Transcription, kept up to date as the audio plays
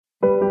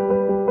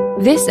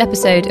This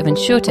episode of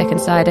InsurTech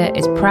Insider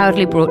is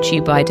proudly brought to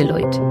you by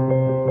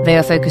Deloitte. They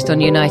are focused on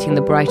uniting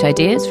the bright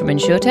ideas from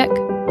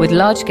InsurTech with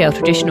large-scale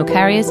traditional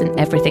carriers and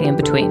everything in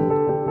between,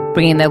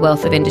 bringing their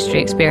wealth of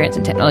industry experience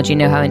and technology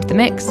know-how into the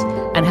mix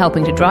and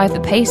helping to drive the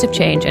pace of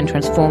change and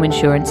transform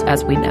insurance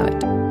as we know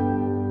it.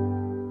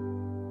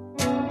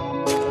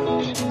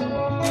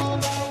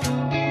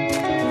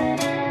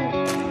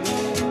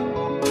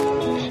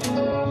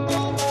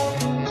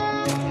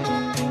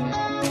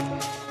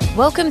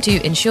 Welcome to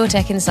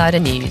InsurTech Insider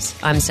News.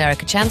 I'm Sarah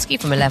Kachansky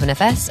from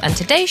 11FS, and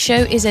today's show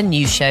is a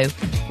news show.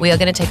 We are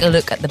going to take a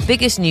look at the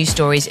biggest news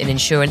stories in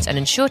insurance and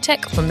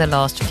insurtech from the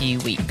last few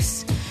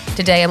weeks.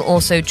 Today I'm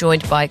also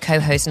joined by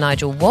co-host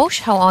Nigel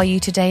Walsh. How are you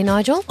today,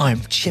 Nigel?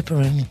 I'm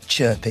chipper and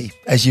chirpy,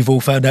 as you've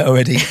all found out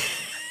already.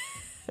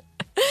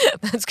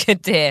 That's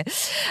good to hear.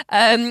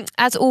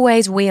 As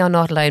always, we are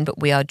not alone, but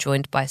we are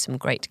joined by some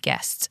great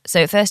guests.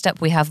 So first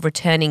up, we have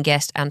returning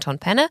guest Anton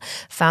Penner,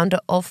 founder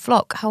of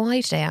Flock. How are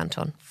you today,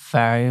 Anton?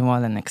 Very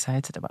well and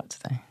excited about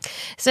today.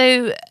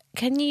 So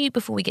can you,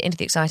 before we get into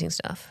the exciting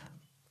stuff,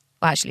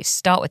 well, actually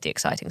start with the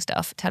exciting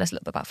stuff, tell us a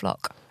little bit about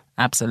Flock.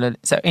 Absolutely.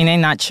 So in a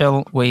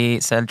nutshell, we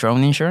sell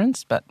drone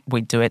insurance, but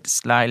we do it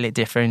slightly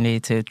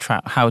differently to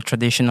how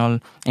traditional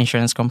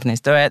insurance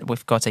companies do it.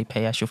 We've got a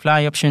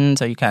pay-as-you-fly option,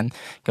 so you can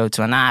go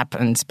to an app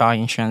and buy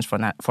insurance for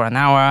an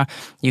hour.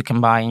 You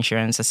can buy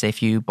insurance as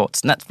if you bought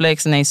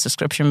Netflix on a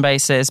subscription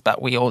basis,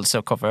 but we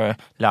also cover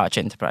large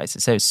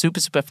enterprises. So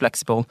super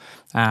flexible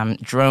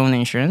drone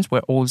insurance. We're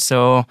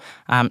also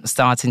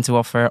starting to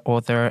offer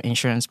other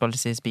insurance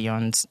policies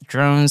beyond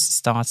drones,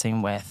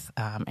 starting with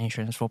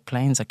insurance for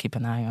planes. So keep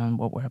an eye on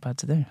what we're about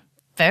to do.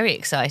 Very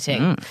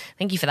exciting.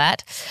 Thank you for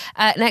that.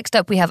 Next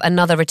up, we have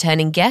another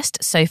returning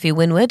guest, Sophie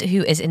Winwood,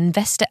 who is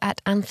investor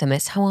at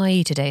Anthemis. How are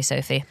you today,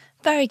 Sophie?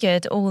 Very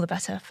good. All the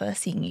better for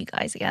seeing you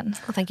guys again.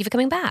 Well, thank you for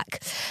coming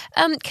back.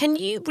 Can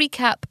you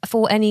recap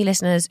for any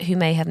listeners who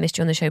may have missed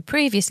you on the show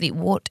previously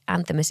what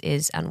Anthemis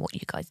is and what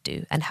you guys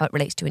do and how it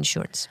relates to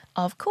insurance?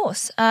 Of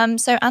course.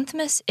 So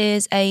Anthemis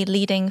is a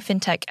leading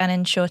fintech and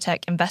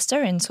insurtech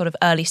investor in sort of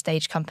early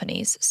stage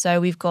companies. So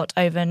we've got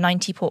over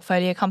 90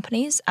 portfolio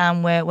companies,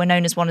 and we're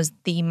known as one of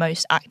the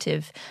most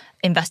active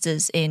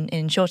investors in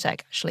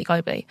insurtech, actually,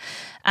 globally.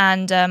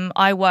 And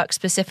I work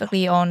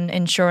specifically on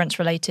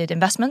insurance-related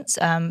investments.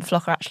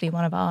 Flock are actually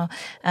one of our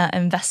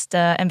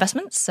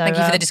investments. So, thank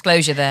you for the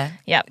disclosure there.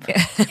 Yeah.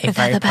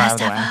 Very proud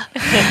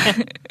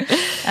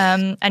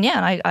one.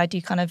 I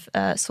do kind of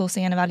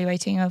sourcing and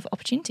evaluating of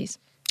opportunities.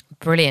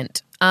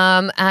 Brilliant.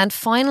 And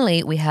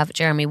finally, we have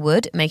Jeremy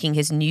Wood making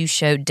his new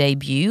show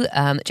debut.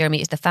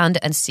 Jeremy is the founder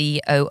and CEO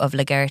of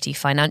Legarity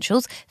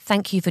Financials.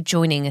 Thank you for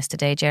joining us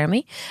today,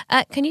 Jeremy.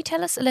 Can you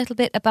tell us a little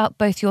bit about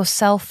both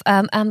yourself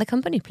and the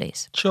company,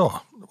 please?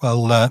 Sure.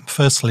 Well,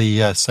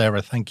 firstly,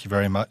 Sarah, thank you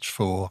very much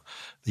for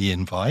the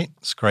invite.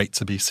 It's great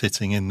to be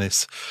sitting in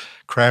this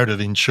crowd of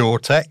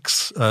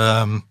insurtechs.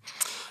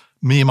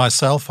 Me,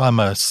 myself, I'm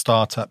a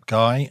startup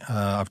guy.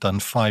 I've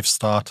done 5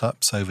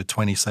 startups over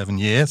 27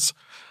 years.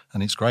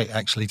 And it's great,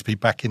 actually, to be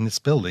back in this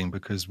building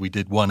because we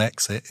did one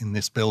exit in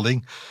this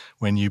building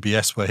when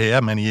UBS were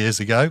here many years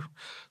ago.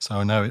 So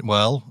I know it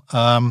well. So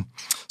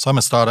I'm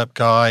a startup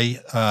guy.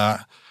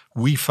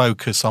 We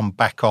focus on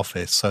back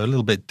office, so a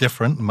little bit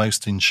different.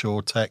 Most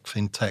insurtech,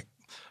 fintech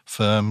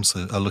firms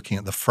are looking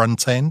at the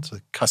front end,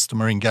 the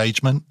customer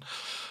engagement,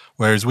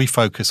 whereas we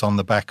focus on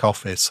the back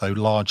office, so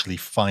largely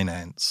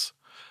finance.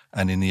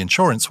 And in the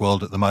insurance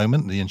world at the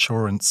moment, the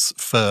insurance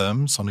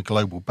firms on a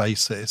global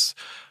basis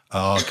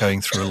are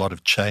going through a lot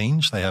of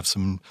change. They have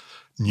some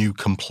new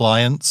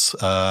compliance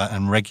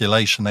and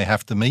regulation they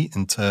have to meet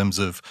in terms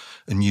of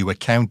a new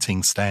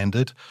accounting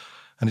standard.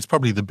 And it's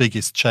probably the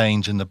biggest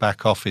change in the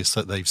back office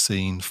that they've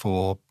seen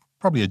for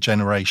probably a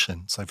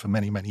generation, so for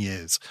many, many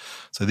years.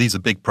 So these are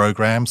big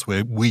programs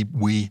where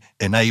we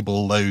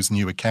enable those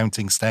new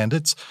accounting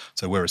standards.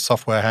 So we're a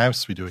software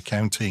house. We do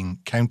accounting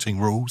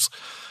rules.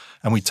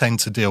 And we tend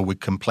to deal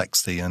with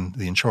complexity. And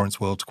the insurance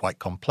world's quite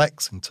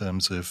complex in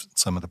terms of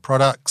some of the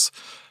products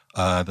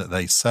that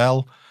they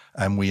sell,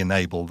 and we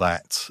enable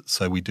that.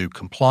 So we do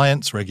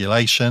compliance,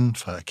 regulation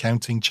for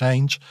accounting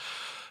change,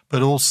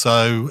 but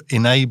also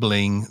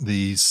enabling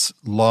these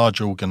large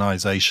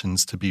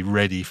organizations to be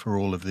ready for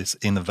all of this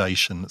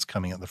innovation that's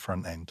coming at the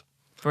front end.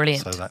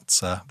 Brilliant.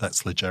 So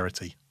that's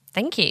Legarity.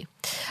 Thank you.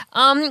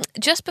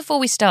 Just before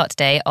we start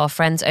today, our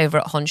friends over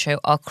at Honcho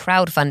are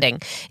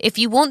crowdfunding. If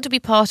you want to be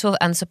part of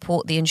and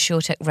support the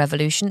insurtech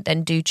revolution,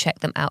 then do check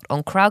them out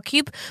on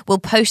Crowdcube. We'll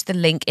post the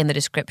link in the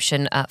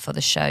description for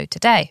the show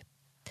today.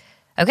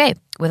 Okay,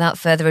 without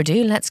further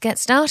ado, let's get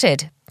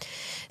started.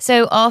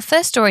 So our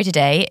first story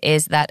today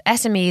is that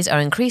SMEs are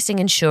increasing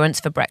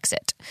insurance for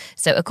Brexit.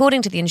 So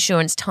according to the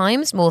Insurance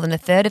Times, more than a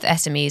third of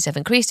SMEs have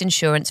increased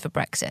insurance for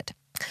Brexit.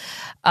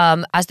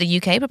 As the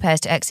UK prepares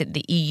to exit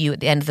the EU at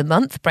the end of the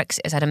month,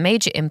 Brexit has had a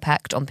major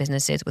impact on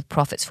businesses with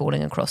profits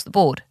falling across the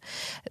board.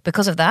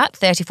 Because of that,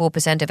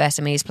 34% of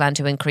SMEs plan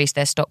to increase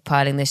their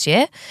stockpiling this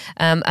year,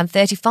 and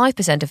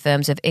 35% of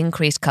firms have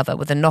increased cover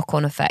with a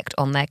knock-on effect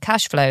on their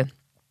cash flow.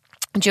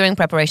 During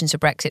preparations for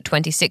Brexit,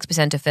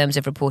 26% of firms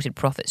have reported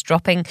profits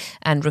dropping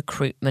and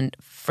recruitment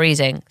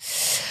freezing.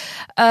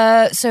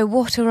 So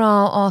what are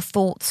our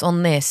thoughts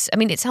on this? I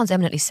mean, it sounds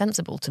eminently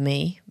sensible to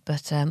me,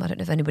 but I don't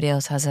know if anybody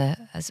else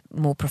has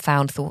more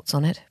profound thoughts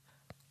on it.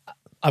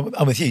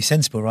 I'm with you,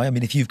 sensible, right? I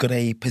mean, if you've got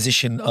a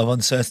position of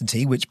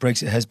uncertainty, which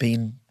Brexit has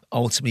been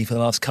ultimately for the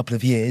last couple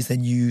of years,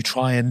 then you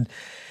try and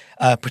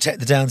protect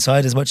the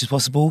downside as much as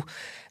possible.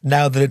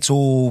 Now that it's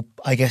all,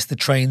 I guess, the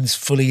train's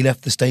fully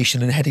left the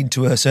station and heading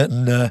to a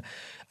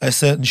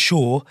certain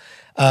shore,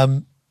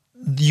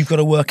 you've got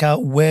to work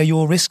out where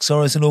your risks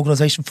are as an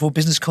organisation for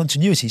business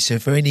continuity. So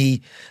for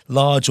any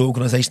large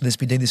organisation that's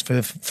been doing this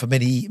for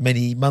many,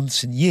 many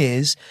months and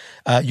years,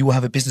 you will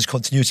have a business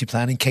continuity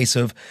plan in case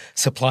of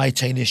supply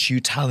chain issue,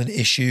 talent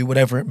issue,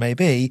 whatever it may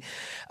be.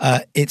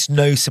 It's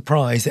no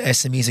surprise that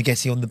SMEs are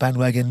getting on the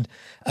bandwagon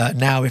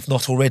now, if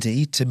not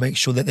already, to make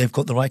sure that they've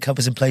got the right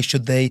covers in place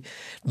should they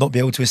not be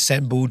able to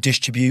assemble,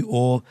 distribute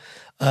or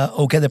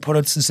get their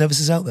products and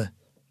services out there.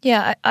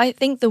 Yeah, I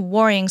think the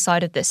worrying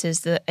side of this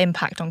is the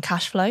impact on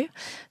cash flow.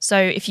 So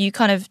if you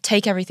kind of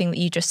take everything that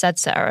you just said,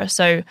 Sarah,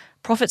 so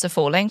profits are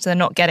falling, so they're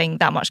not getting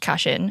that much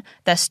cash in.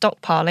 They're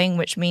stockpiling,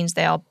 which means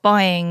they are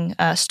buying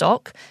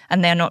stock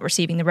and they're not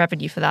receiving the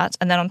revenue for that.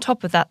 And then on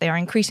top of that, they are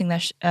increasing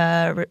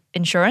their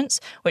insurance,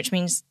 which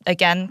means,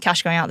 again,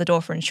 cash going out the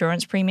door for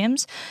insurance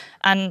premiums.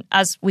 And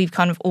as we've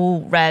kind of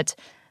all read,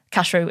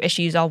 cash flow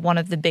issues are one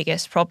of the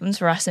biggest problems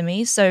for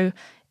SMEs. So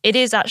it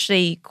is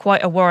actually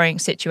quite a worrying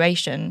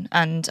situation.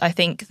 And I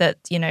think that,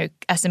 you know,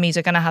 SMEs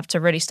are going to have to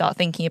really start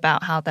thinking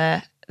about how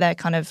they're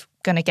kind of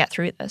going to get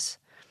through this.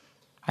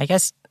 I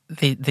guess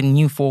the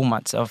new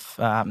formats of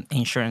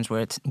insurance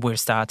we're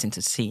starting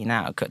to see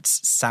now could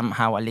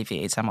somehow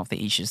alleviate some of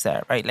the issues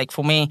there, right? Like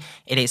for me,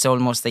 it is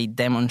almost a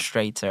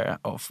demonstrator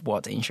of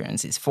what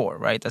insurance is for,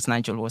 right? As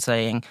Nigel was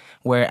saying,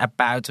 we're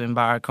about to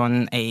embark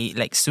on a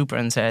super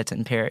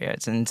uncertain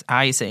period, and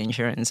I see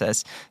insurance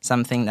as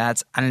something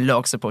that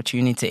unlocks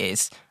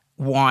opportunities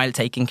while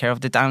taking care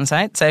of the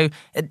downside. So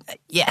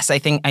yes, I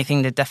think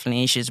there are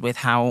definitely issues with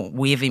how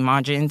we've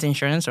imagined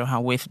insurance or how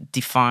we've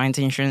defined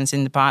insurance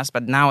in the past.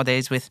 But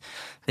nowadays, with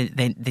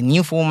the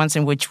new formats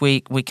in which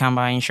we can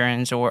buy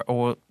insurance,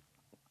 or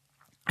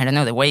I don't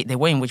know, the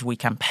way in which we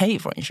can pay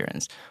for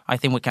insurance, I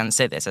think we can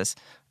see this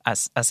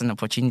as an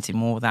opportunity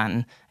more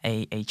than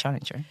a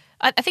challenger.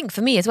 I think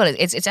for me as well,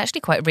 it's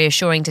actually quite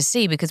reassuring to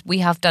see, because we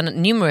have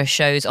done numerous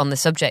shows on the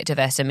subject of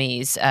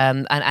SMEs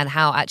and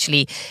how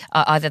actually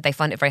either they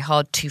find it very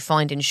hard to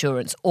find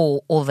insurance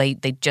or they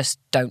just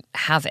don't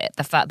have it.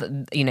 The fact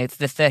that, you know,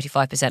 the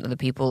 35% of the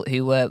people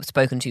who were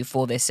spoken to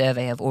for this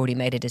survey have already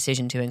made a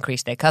decision to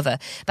increase their cover,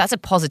 that's a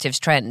positive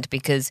trend,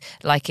 because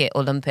like it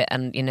or lump it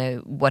and, you know,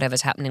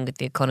 whatever's happening with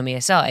the economy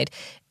aside,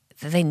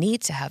 they need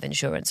to have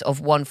insurance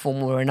of one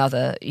form or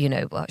another, you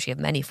know, well, actually of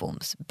many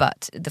forms.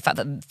 But the fact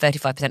that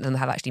 35% of them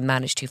have actually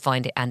managed to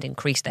find it and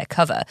increase their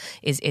cover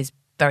is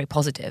very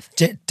positive.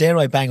 Dare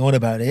I bang on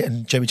about it?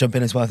 And Jamie, jump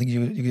in as well. I think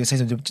you're going to say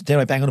something. Dare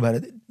I bang on about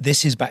it?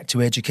 This is back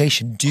to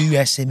education. Do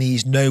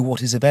SMEs know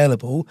what is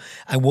available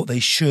and what they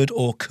should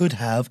or could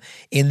have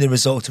in the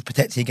result of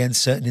protecting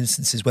against certain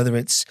instances, whether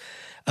it's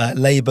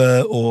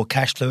labour or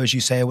cash flow, as you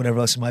say, or whatever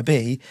else it might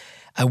be?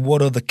 And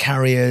what are the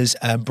carriers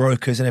and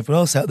brokers and everyone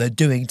else out there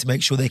doing to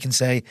make sure they can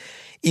say,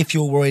 if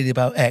you're worried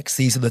about X,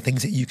 these are the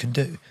things that you can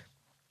do?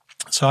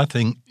 So I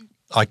think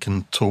I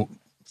can talk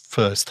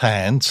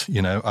firsthand.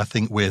 You know, I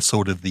think we're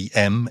sort of the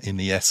M in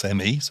the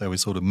SME, so we're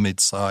sort of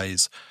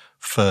mid-size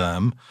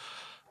firm.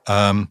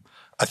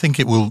 I think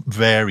it will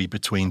vary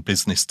between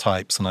business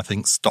types, and I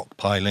think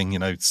stockpiling, you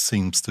know,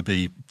 seems to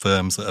be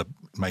firms that are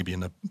maybe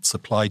in a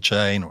supply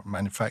chain or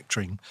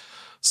manufacturing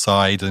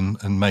side,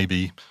 and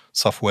maybe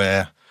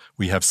software.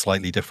 We have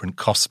slightly different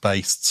cost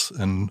bases,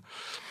 and,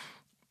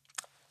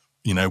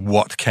 you know,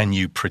 what can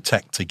you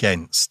protect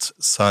against?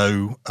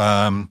 So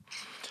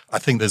I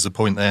think there's a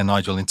point there,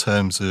 Nigel, in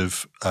terms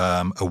of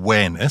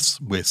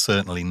awareness. We're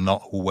certainly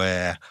not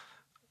aware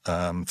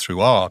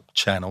through our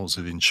channels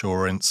of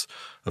insurance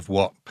of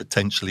what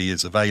potentially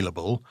is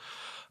available.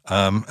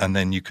 And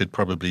then you could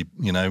probably,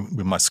 you know,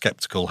 with my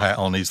skeptical hat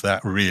on, is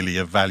that really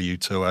of value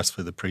to us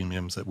for the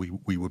premiums that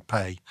we would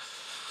pay?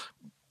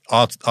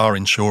 Our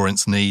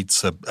insurance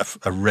needs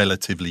are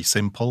relatively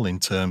simple in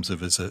terms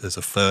of as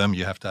a firm,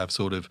 you have to have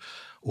sort of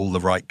all the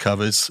right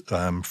covers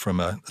from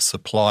a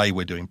supply.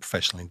 We're doing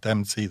professional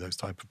indemnity, those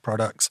type of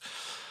products.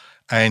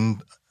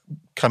 And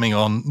coming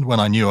on, when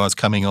I knew I was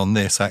coming on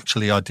this,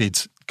 actually, I did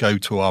go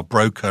to our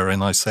broker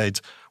and I said,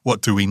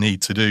 what do we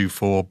need to do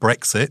for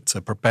Brexit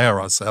to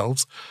prepare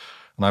ourselves?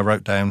 And I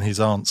wrote down his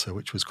answer,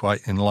 which was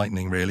quite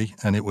enlightening, really.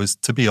 And it was,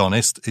 to be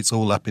honest, it's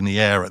all up in the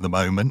air at the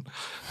moment.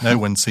 No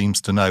one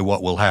seems to know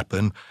what will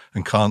happen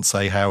and can't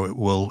say how it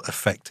will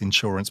affect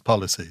insurance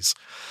policies.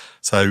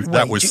 So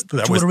that was. Do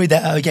you want to read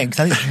that out again?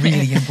 Because that is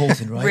really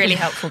important, right? Really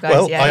helpful, guys.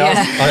 Well,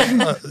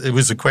 Yeah. It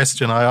was a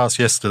question I asked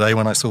yesterday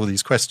when I saw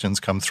these questions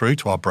come through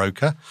to our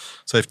broker.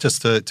 So if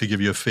just to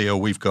give you a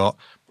feel, we've got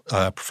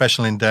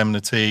professional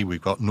indemnity,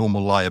 we've got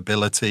normal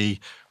liability,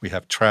 we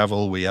have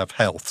travel, we have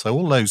health. So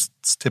all those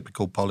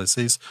typical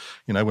policies.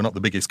 We're not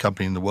the biggest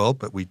company in the world,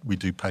 but we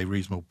do pay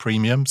reasonable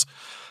premiums.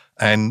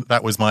 And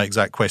that was my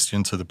exact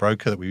question to the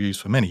broker that we've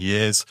used for many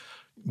years.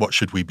 What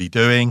should we be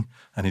doing?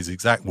 And his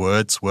exact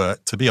words were,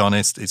 to be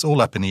honest, it's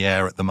all up in the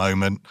air at the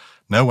moment.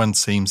 No one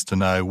seems to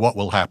know what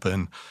will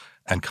happen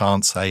and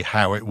can't say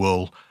how it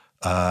will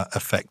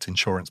affect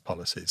insurance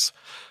policies.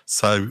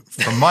 So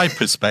from my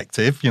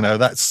perspective,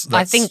 that's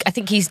I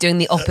think he's doing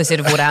the opposite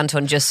of what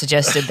Anton just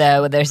suggested there,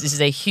 where this is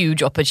a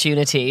huge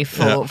opportunity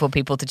for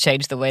people to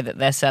change the way that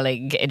they're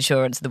selling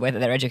insurance, the way that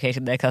they're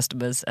educating their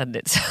customers, and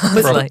it's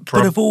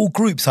but of all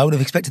groups, I would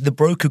have expected the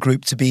broker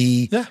group to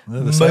be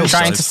most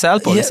trying to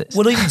sell policies. Yeah,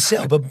 well, not even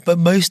sell, but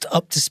most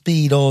up to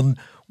speed on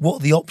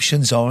what the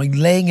options are and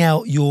laying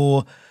out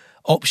your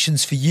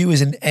options for you as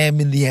an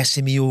M in the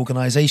SME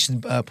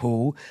organisation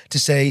pool to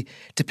say,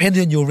 depending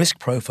on your risk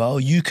profile,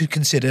 you could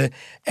consider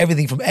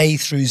everything from A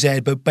through Z,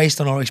 but based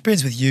on our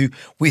experience with you,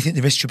 we think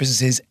the risk to your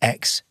business is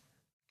X.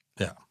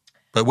 Yeah,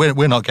 but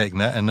we're not getting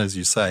that. And as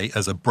you say,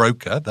 as a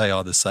broker, they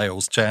are the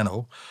sales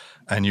channel.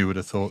 And you would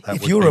have thought that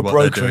if would you're be a what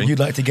broker they're doing. And you'd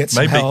like to get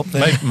some help,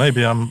 then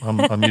maybe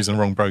I'm using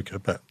the wrong broker.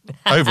 But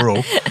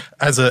overall,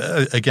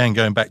 again,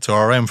 going back to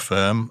our own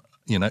firm,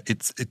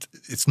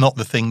 it's not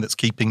the thing that's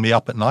keeping me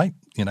up at night,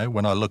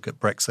 when I look at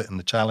Brexit and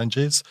the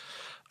challenges,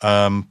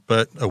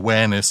 but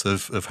awareness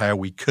of how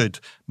we could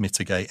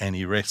mitigate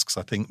any risks.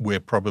 I think we're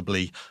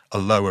probably a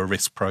lower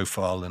risk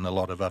profile than a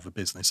lot of other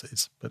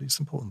businesses, but it's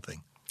an important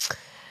thing.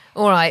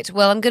 All right.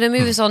 Well, I'm going to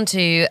move us on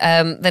to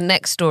the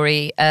next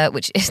story,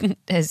 which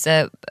is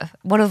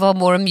one of our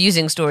more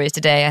amusing stories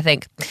today, I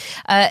think.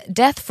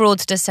 Death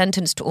fraudster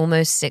sentenced to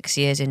almost 6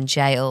 years in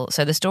jail.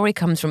 So the story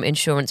comes from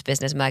Insurance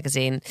Business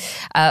magazine.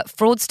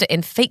 Fraudster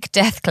in fake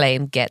death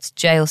claim gets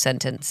jail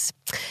sentence.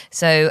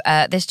 So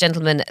this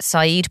gentleman,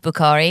 Saeed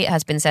Bukhari,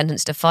 has been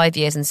sentenced to 5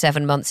 years and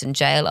 7 months in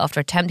jail after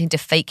attempting to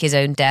fake his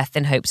own death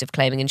in hopes of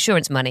claiming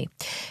insurance money.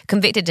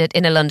 Convicted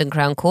in a London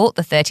Crown Court,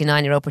 the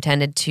 39-year-old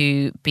pretended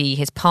to be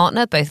his partner,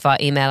 both via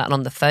email and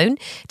on the phone,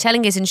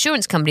 telling his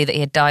insurance company that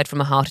he had died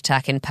from a heart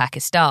attack in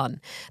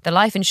Pakistan. The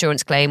life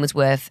insurance claim was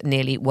worth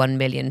nearly £1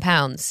 million.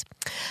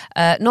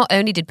 Not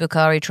only did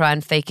Bukhari try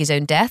and fake his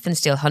own death and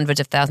steal hundreds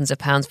of thousands of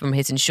pounds from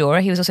his insurer,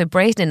 he was also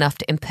brazen enough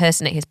to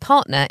impersonate his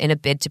partner in a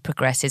bid to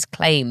progress his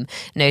claim,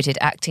 noted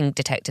Acting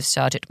Detective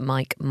Sergeant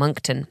Mike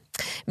Monkton.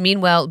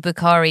 Meanwhile,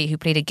 Bukhari, who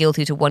pleaded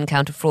guilty to one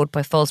count of fraud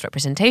by false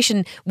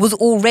representation, was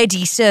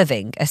already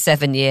serving a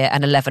 7-year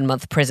and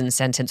 11-month prison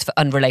sentence for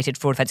unrelated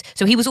fraud offence.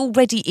 So he was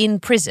already in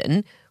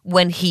prison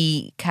when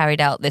he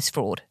carried out this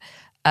fraud.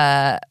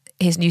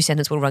 His new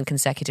sentence will run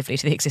consecutively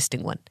to the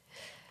existing one.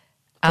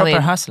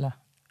 Proper hustler.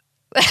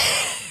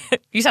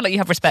 You sound like you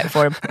have respect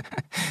for him.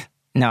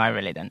 No, I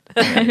really don't.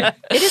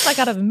 It is like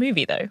out of a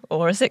movie, though,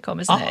 or a sitcom,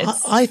 isn't it?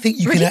 I think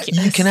you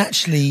can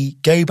actually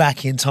go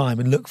back in time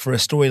and look for a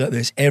story like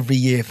this every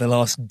year for the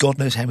last God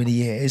knows how many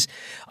years.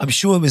 I'm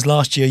sure it was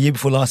last year, year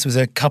before last, there was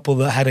a couple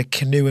that had a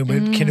canoe and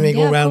went canoeing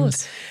all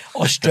around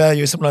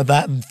Australia or something like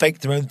that and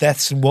faked their own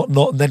deaths and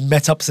whatnot and then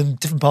met up in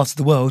different parts of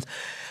the world.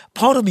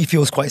 Part of me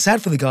feels quite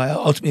sad for the guy.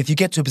 Ultimately, if you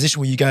get to a position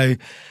where you go,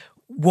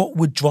 what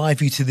would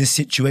drive you to this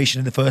situation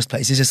in the first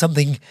place? Is there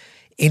something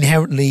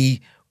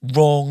inherently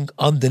wrong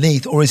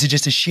underneath, or is it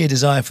just a sheer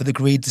desire for the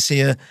greed to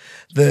see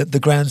the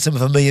grand sum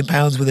of £1 million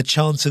with a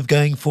chance of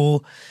going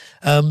for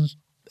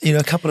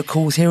a couple of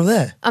calls here or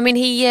there? I mean,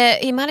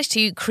 he managed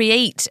to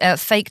create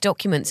fake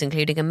documents,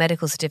 including a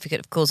medical certificate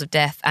of cause of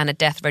death and a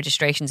death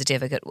registration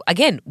certificate,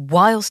 again,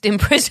 whilst in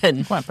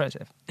prison. Quite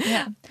impressive.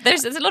 Yeah.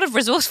 There's a lot of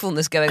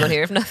resourcefulness going on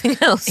here, if nothing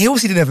else. He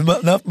obviously didn't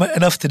have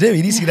enough to do.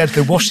 He needs to get out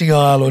to the washing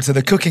aisle or to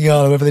the cooking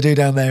aisle, or whatever they do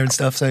down there and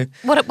stuff. So,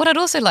 what I'd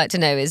also like to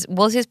know is,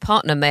 was his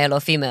partner male or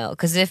female?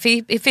 Because if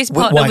his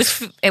partner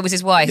was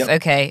his wife, yep.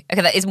 Okay,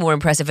 that is more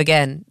impressive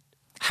again.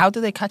 How do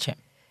they catch him?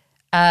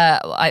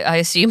 I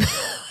assume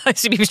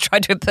he was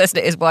trying to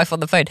impersonate his wife on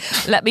the phone.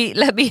 Let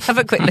me have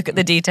a quick look at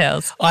the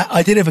details.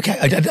 I did have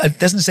it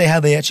doesn't say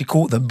how they actually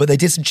caught them, but they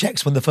did some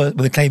checks when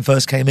the claim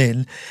first came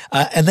in,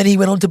 and then he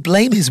went on to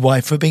blame his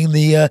wife for being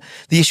the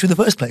issue in the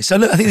first place. So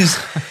look, I think as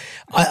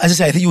I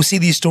say, I think you'll see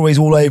these stories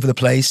all over the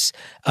place.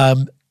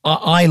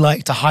 I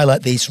like to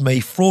highlight these from a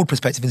fraud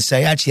perspective and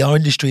say, actually, our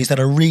industry has done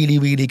a really,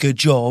 really good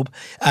job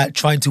at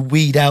trying to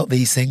weed out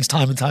these things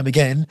time and time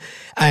again.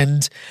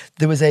 And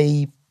there was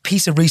a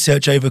piece of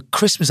research over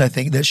Christmas, I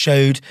think, that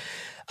showed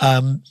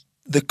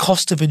the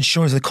cost of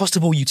insurance, the cost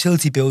of all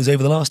utility bills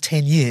over the last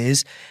 10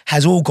 years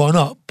has all gone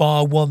up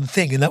bar one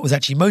thing, and that was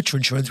actually motor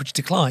insurance, which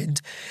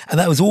declined. And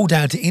that was all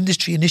down to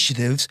industry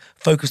initiatives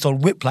focused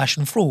on whiplash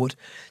and fraud.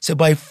 So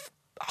by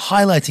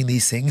highlighting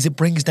these things, it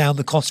brings down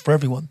the cost for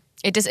everyone.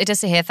 It does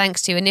say here,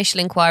 thanks to initial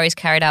inquiries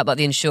carried out by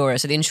the insurer.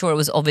 So the insurer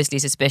was obviously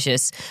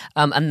suspicious,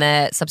 and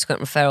their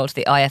subsequent referral to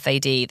the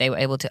IFAD, they were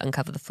able to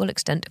uncover the full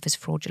extent of his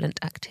fraudulent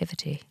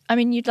activity. I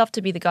mean, you'd love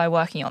to be the guy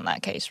working on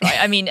that case, right?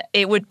 I mean,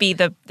 it would be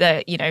the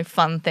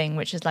fun thing,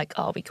 which is like,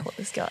 oh, we caught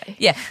this guy.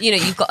 Yeah,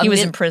 you've got he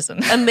was in prison.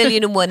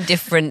 1,000,001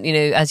 different,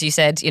 as you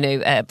said,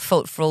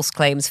 false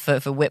claims for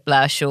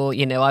whiplash, or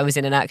I was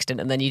in an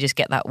accident, and then you just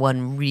get that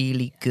one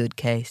really good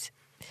case.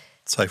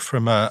 So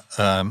from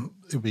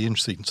it would be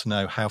interesting to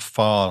know how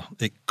far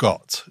it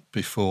got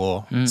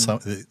before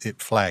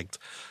it flagged,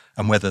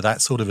 and whether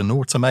that's sort of an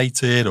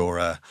automated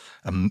or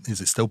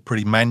is it still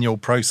pretty manual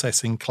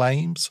processing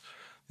claims?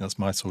 That's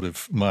my sort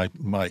of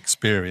my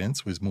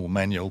experience was more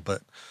manual,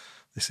 but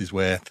this is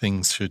where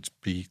things should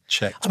be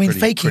checked. I mean, pretty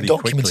faking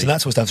documents quickly. and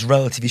that sort of stuff is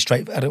relatively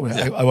straight. I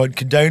won't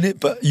condone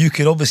it, but you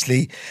can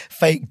obviously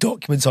fake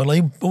documents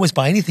online. Almost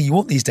buy anything you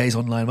want these days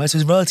online, right? So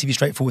it's relatively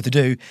straightforward to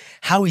do.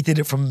 How he did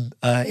it from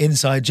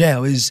inside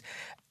jail is,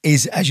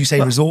 as you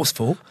say,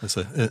 resourceful. There's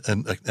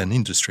an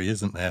industry,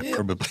 isn't there,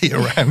 probably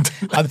around.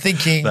 I'm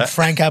thinking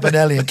Frank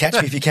Abernelli and Catch Me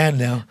If You Can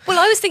now. Well,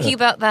 I was thinking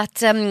about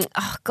that,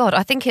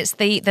 I think it's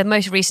the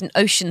most recent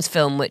Oceans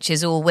film, which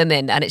is all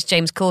women, and it's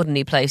James Corden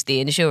who plays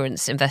the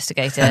insurance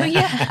investigator. Oh,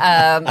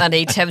 yeah. And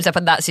he turns up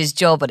and that's his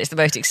job, and it's the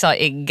most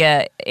exciting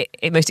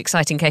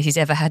case he's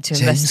ever had to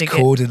investigate.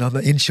 James Corden on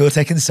the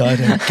InsurTech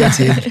Insider. Get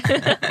in.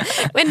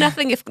 We're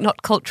nothing if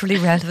not culturally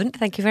relevant.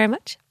 Thank you very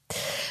much.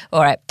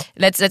 All right,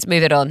 let's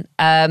move it on.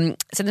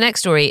 So the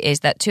next story is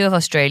that two of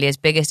Australia's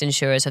biggest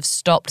insurers have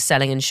stopped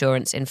selling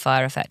insurance in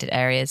fire-affected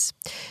areas.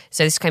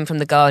 So this came from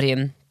The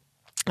Guardian.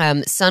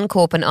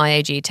 Suncorp and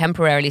IAG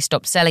temporarily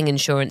stopped selling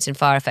insurance in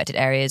fire-affected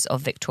areas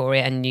of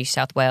Victoria and New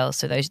South Wales.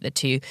 So those are the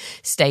two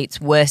states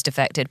worst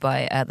affected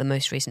by the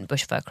most recent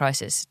bushfire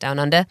crisis down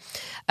under.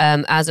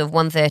 As of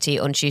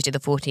 1:30 on Tuesday the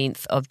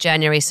 14th of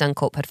January,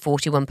 Suncorp had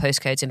 41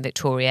 postcodes in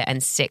Victoria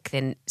and 6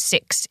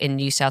 in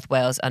New South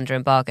Wales under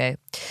embargo.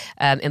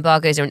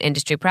 Embargoes are an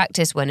industry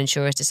practice when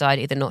insurers decide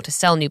either not to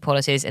sell new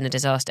policies in a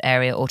disaster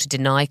area or to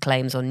deny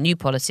claims on new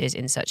policies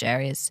in such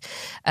areas.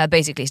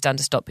 Basically, it's done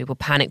to stop people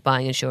panic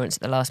buying insurance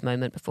at the last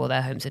moment before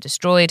their homes are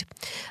destroyed.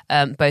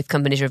 Both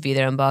companies review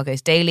their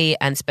embargoes daily,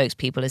 and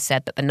spokespeople have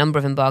said that the number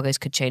of embargoes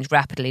could change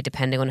rapidly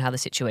depending on how the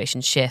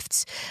situation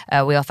shifts.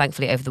 We are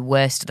thankfully over the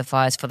worst of the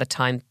fires for the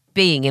time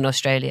being in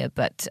Australia,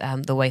 but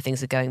the way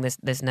things are going,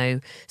 there's no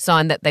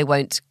sign that they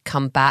won't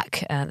come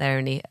back. They're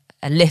only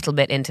a little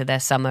bit into their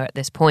summer at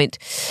this point.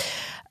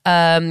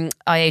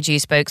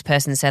 IAG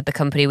spokesperson said the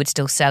company would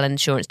still sell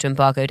insurance to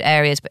embargoed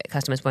areas, but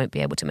customers won't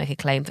be able to make a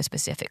claim for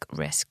specific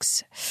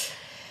risks.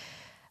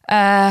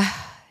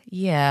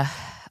 Yeah.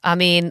 I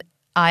mean,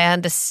 I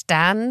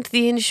understand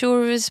the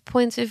insurer's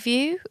point of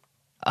view.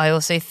 I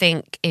also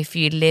think if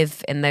you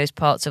live in those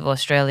parts of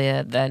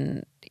Australia,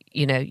 then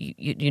you know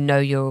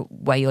you're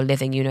where you're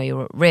living,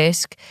 you're at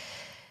risk.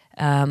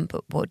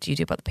 But what do you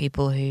do about the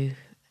people who?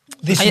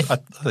 I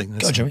think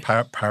there's some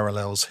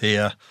parallels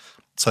here.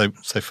 So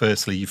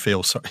firstly, you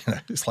feel sorry.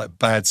 It's like a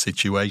bad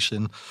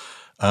situation.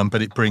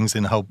 But it brings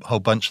in a whole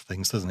bunch of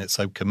things, doesn't it?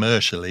 So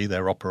commercially,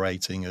 they're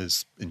operating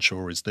as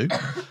insurers do.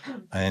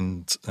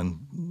 And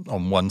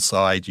on one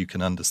side, you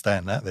can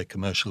understand that. They're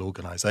commercial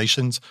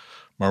organisations.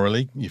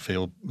 Morally, you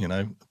feel,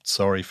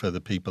 sorry for the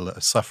people that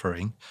are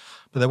suffering.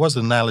 But there was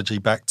an analogy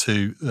back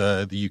to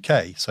the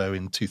UK. So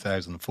in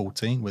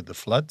 2014 with the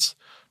floods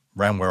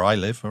around where I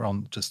live,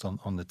 just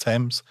on the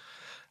Thames,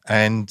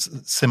 and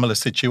similar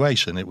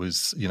situation. It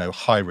was,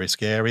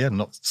 high-risk area,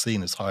 not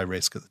seen as high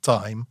risk at the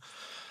time.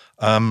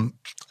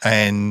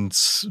 And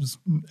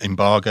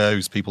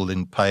embargoes, people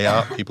didn't pay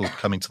up, people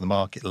coming to the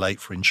market late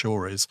for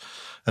insurers.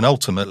 And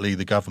ultimately,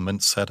 the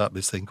government set up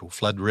this thing called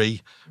Flood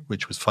Re,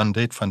 which was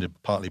funded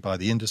partly by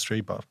the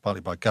industry, but partly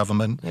by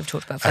government. We've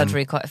talked about Flood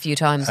Re quite a few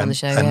times on the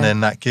show. And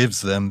then that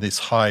gives them this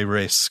high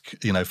risk,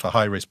 for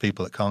high risk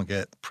people that can't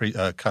get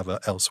cover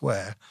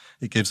elsewhere,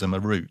 it gives them a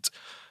route.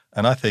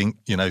 And I think,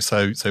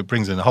 so it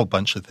brings in a whole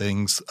bunch of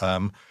things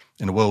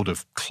in a world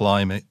of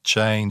climate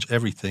change,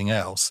 everything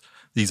else.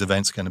 These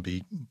events are going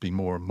to be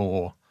more and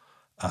more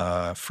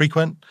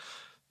frequent.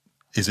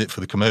 Is it for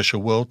the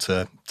commercial world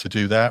to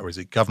do that, or is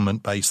it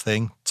government-based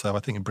thing? So I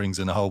think it brings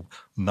in a whole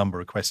number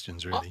of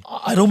questions, really.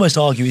 I'd almost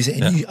argue, is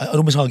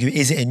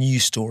it a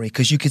news story?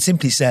 Because you could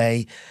simply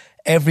say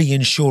every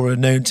insurer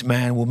known to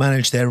man will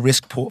manage their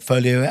risk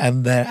portfolio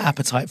and their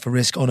appetite for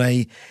risk on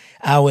a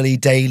hourly,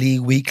 daily,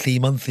 weekly,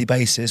 monthly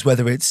basis,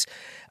 whether it's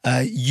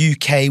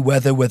UK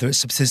weather, whether it's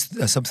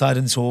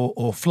subsidence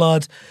or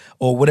flood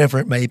or whatever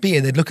it may be,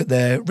 and they'd look at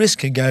their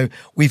risk and go,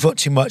 we've got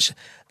too much.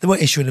 They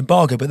won't issue an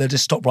embargo, but they'll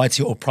just stop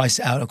writing it or price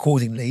it out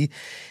accordingly.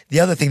 The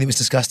other thing that was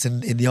discussed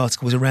in the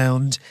article was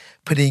around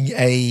putting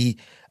a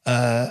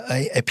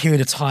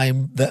period of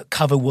time that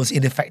cover was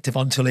ineffective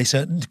until a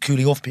certain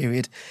cooling off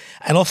period.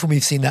 And often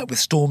we've seen that with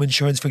storm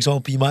insurance, for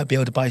example. You might be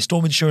able to buy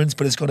storm insurance,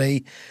 but it's got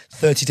a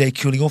 30-day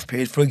cooling off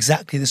period for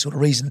exactly this sort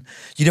of reason.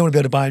 You don't want to be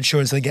able to buy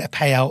insurance and then get a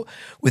payout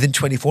within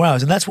 24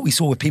 hours. And that's what we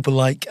saw with people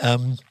like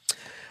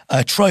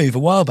trove a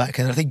while back.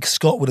 And I think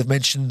Scott would have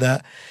mentioned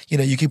that,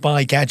 you could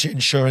buy gadget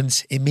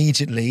insurance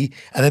immediately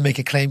and then make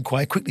a claim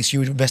quite quickly. So you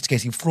were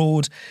investigating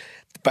fraud.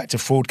 Back to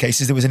fraud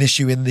cases, there was an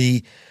issue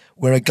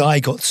where a guy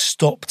got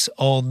stopped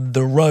on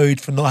the road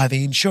for not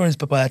having insurance,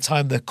 but by the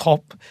time the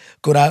cop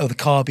got out of the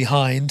car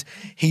behind,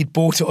 he'd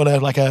bought it on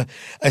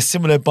a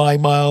similar buy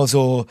miles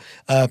or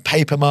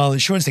pay per mile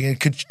insurance thing and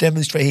could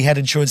demonstrate he had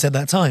insurance at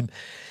that time.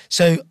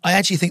 So I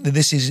actually think that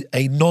this is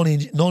a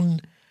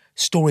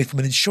non-story from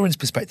an insurance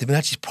perspective, and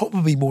actually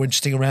probably more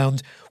interesting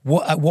around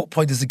at what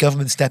point does the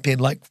government step in,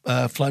 like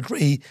Flood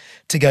Re,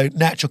 to go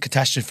natural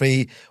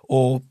catastrophe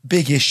or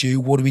big issue,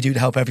 what do we do to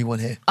help everyone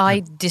here?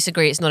 I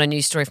disagree. It's not a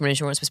news story from an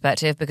insurance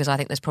perspective, because I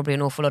think there's probably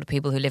an awful lot of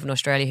people who live in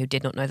Australia who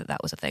did not know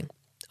that was a thing.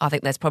 I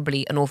think there's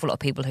probably an awful lot of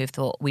people who've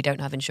thought we don't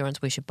have insurance,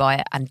 we should buy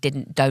it, and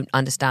don't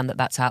understand that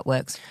that's how it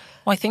works.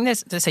 Well, I think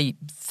there's a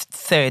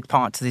third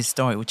part to this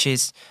story, which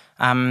is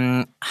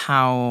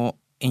how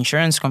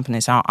insurance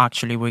companies are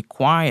actually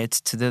required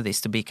to do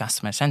this, to be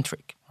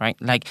customer-centric, right?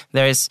 Like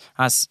there is,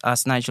 as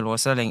Nigel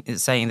was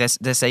saying,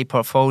 there's a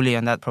portfolio,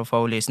 and that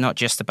portfolio is not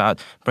just about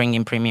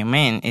bringing premium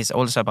in, it's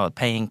also about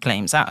paying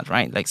claims out,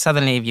 right? Like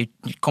suddenly if you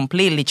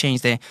completely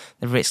change the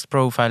risk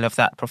profile of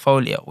that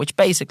portfolio, which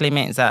basically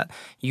means that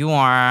you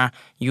are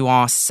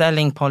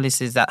selling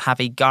policies that have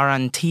a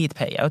guaranteed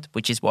payout,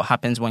 which is what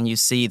happens when you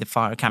see the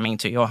fire coming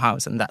to your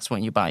house, and that's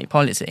when you buy a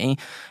policy.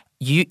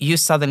 You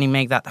suddenly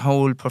make that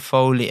whole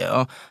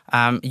portfolio,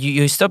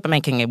 you stop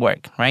making it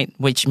work, right?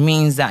 Which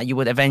means that you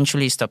would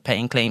eventually stop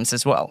paying claims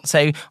as well.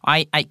 So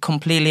I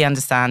completely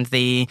understand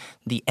the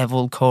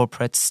evil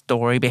corporate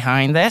story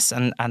behind this,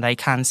 and I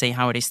can see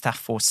how it is tough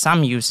for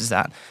some users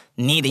that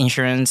need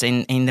insurance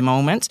in the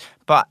moment.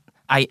 But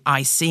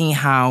I see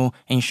how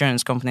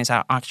insurance companies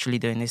are actually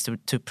doing this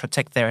to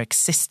protect their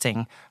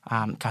existing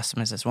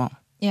customers as well.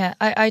 Yeah,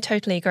 I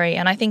totally agree.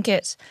 And I think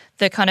it's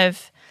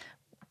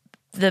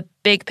the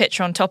big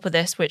picture on top of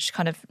this, which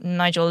kind of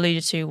Nigel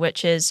alluded to,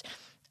 which is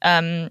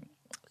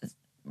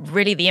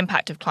really the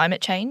impact of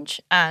climate change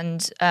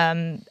and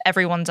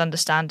everyone's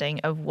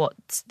understanding of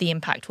what the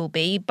impact will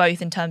be,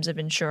 both in terms of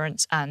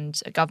insurance and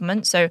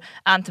government. So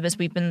Anthemis,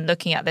 we've been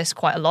looking at this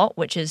quite a lot,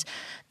 which is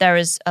there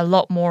is a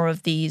lot more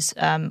of these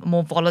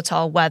more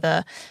volatile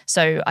weather.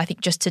 So I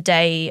think just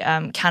today,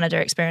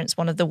 Canada experienced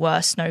one of the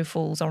worst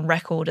snowfalls on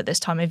record at this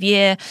time of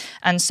year.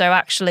 And so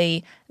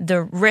actually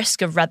the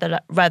risk of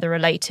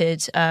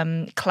weather-related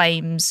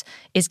claims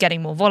is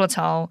getting more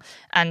volatile,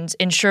 and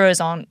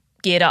insurers aren't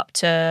geared up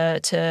to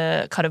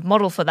kind of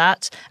model for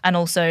that, and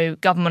also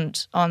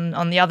government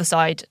on the other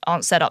side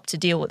aren't set up to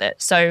deal with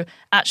it. So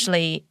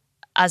actually,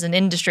 as an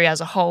industry as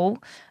a whole,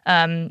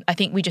 I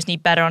think we just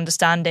need better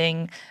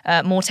understanding,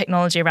 more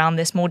technology around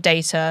this, more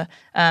data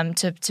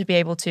to be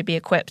able to be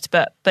equipped.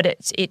 But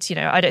it's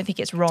I don't think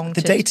it's wrong.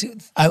 Data.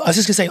 I was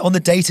just going to say, on the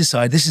data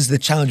side, this is the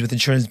challenge with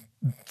insurance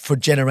for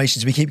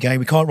generations. We keep going.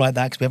 We can't write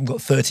that because we haven't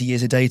got 30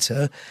 years of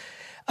data.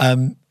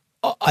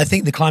 I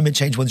think the climate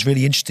change one's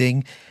really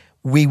interesting.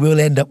 We will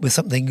end up with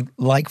something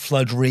like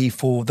Flood Re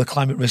for the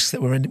climate risks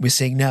that we're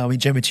seeing now. I mean,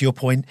 Jeremy, to your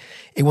point,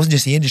 it wasn't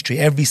just the industry.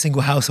 Every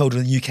single household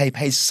in the UK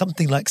pays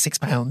something like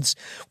 £6,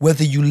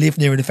 whether you live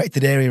near an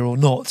affected area or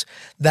not.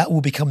 That will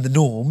become the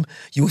norm.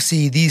 You'll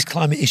see these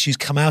climate issues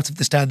come out of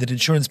the standard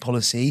insurance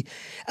policy.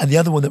 And the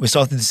other one that we're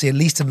starting to see, at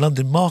least in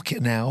London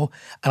market now,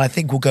 and I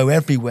think will go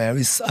everywhere,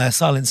 is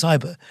silent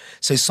cyber.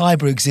 So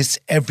cyber exists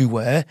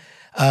everywhere.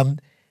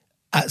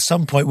 At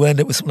some point, we'll end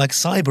up with something like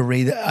Cyber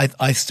Re that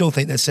I still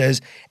think that says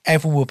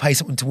everyone will pay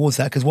something towards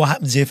that, because what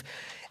happens if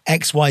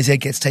XYZ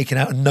gets taken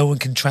out and no one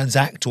can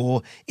transact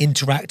or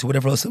interact or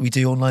whatever else that we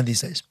do online these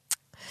days?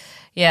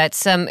 Yeah,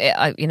 it's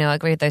I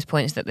agree with those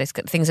points that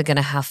things are going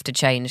to have to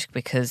change,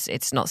 because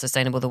it's not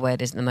sustainable the way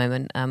it is at the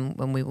moment.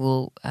 When we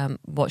will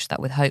watch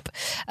that with hope.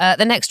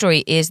 The next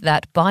story is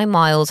that Buy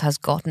Miles has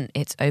gotten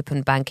its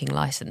open banking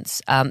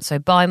license. So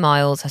Buy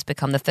Miles has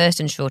become the first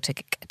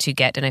insurtech to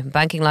get an open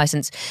banking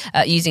license,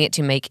 using it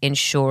to make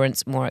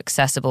insurance more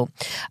accessible.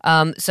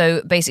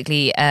 So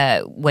basically,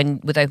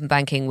 with open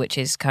banking, which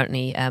is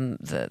currently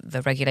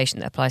the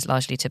regulation that applies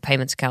largely to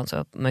payments accounts,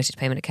 or mostly to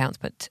payment accounts,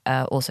 but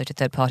also to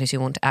third parties who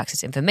want to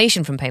access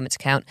information from payments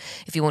account.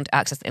 If you want to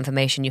access the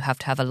information, you have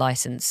to have a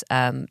license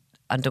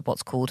under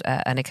what's called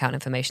an account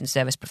information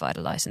service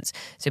provider license.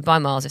 So Buy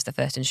Miles is the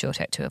first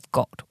insurtech to have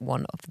got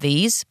one of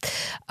these.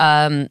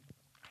 Basically,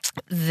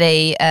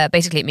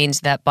 it means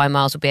that Buy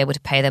Miles will be able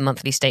to pay their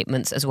monthly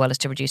statements, as well as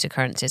to reduce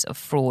occurrences of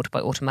fraud by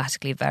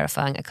automatically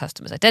verifying a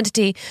customer's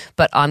identity.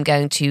 But I'm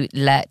going to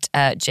let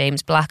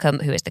James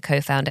Blackham, who is the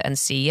co-founder and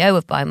CEO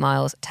of Buy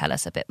Miles, tell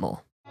us a bit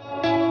more.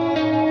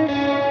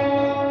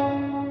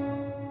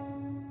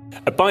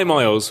 At Buy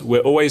Miles,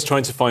 we're always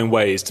trying to find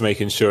ways to make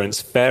insurance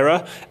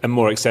fairer and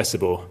more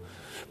accessible.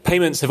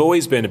 Payments have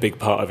always been a big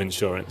part of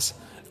insurance.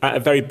 At a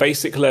very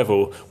basic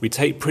level, we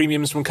take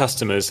premiums from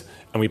customers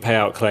and we pay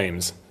out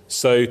claims.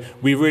 So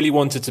we really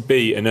wanted to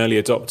be an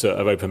early adopter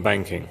of open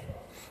banking.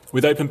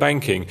 With open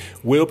banking,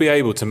 we'll be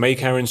able to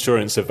make our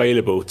insurance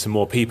available to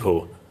more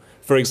people.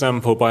 For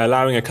example, by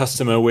allowing a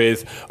customer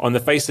with, on the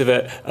face of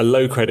it, a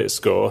low credit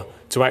score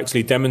to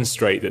actually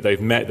demonstrate that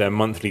they've met their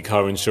monthly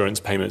car insurance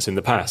payments in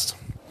the past.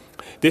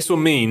 This will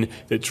mean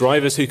that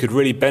drivers who could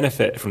really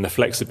benefit from the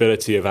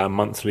flexibility of our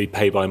monthly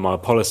pay-by-mile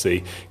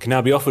policy can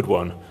now be offered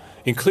one,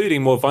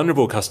 including more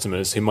vulnerable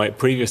customers who might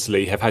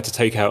previously have had to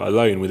take out a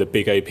loan with a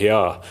big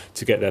APR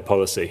to get their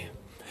policy.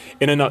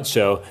 In a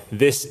nutshell,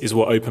 this is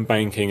what open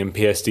banking and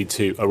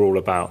PSD2 are all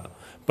about.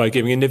 By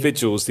giving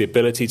individuals the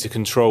ability to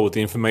control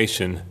the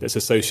information that's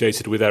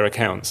associated with their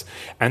accounts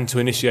and to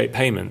initiate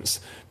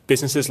payments,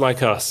 businesses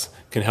like us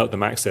can help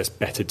them access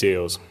better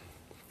deals.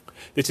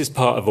 This is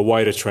part of a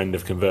wider trend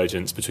of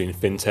convergence between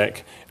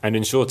fintech and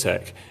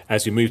insurtech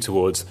as we move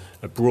towards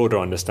a broader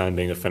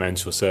understanding of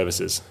financial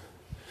services.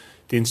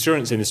 The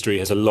insurance industry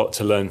has a lot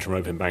to learn from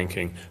open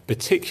banking,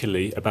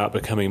 particularly about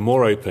becoming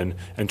more open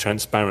and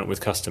transparent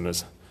with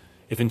customers.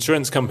 If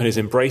insurance companies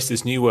embrace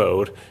this new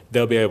world,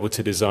 they'll be able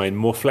to design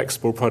more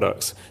flexible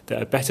products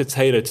that are better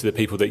tailored to the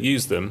people that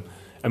use them,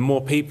 and more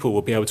people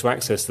will be able to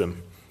access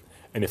them.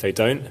 And if they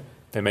don't,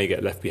 they may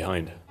get left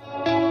behind.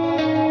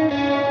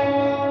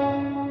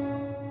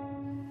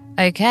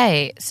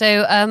 Okay,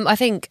 so I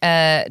think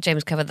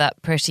James covered that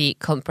pretty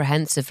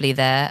comprehensively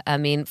there. I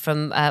mean,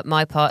 from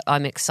my part,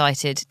 I'm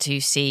excited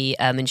to see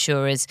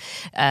insurers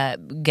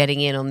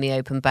getting in on the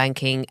open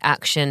banking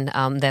action.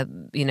 They're,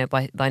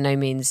 by no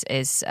means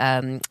is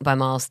by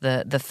miles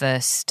the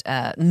first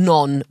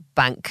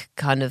non-bank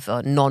kind of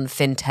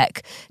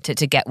non-fintech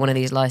to get one of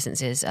these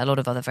licenses. A lot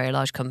of other very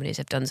large companies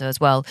have done so as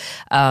well.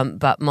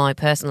 But my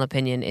personal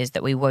opinion is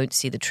that we won't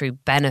see the true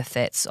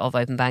benefits of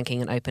open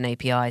banking and open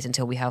APIs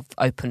until we have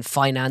open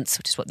finance,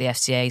 which is what the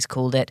FCA's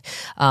called it.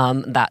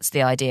 That's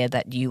the idea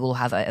that you will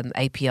have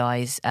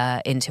APIs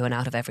into and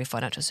out of every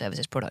financial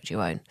services product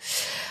you own.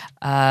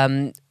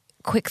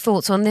 Quick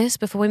thoughts on this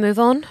before we move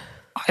on?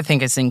 I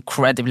think it's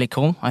incredibly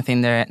cool. I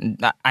think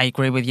that I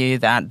agree with you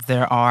that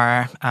there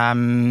are.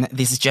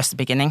 This is just the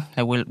beginning.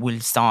 We'll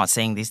start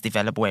seeing this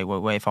develop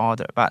way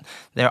farther. But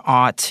there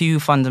are two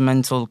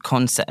fundamental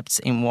concepts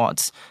in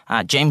what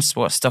James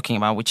was talking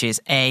about, which is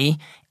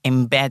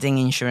embedding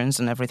insurance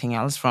and everything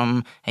else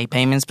from a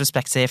payments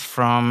perspective,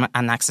 from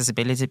an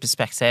accessibility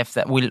perspective,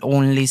 that we'll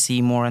only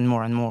see more and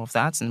more and more of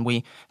that. And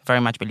we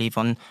very much believe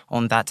on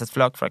that at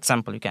Flock. For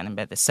example, you can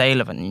embed the sale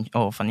of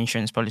an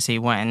insurance policy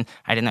when,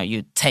 I don't know,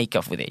 you take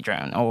off with a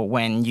drone or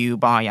when you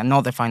buy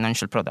another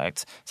financial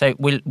product. So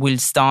we'll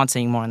start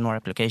seeing more and more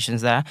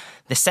applications there.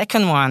 The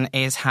second one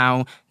is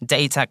how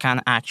data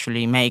can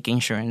actually make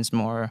insurance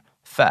more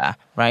fair,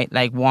 right?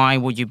 Like, why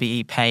would you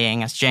be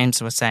paying, as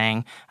James was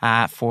saying,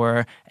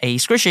 for a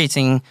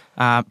excruciating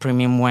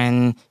premium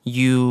when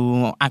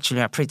you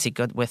actually are pretty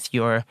good with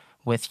your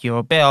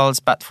bills,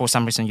 but for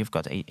some reason you've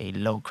got a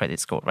low credit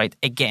score, right?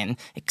 Again,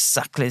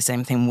 exactly the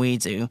same thing we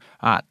do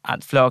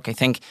at Flock. I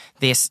think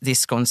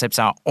these concepts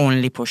are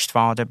only pushed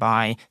farther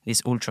by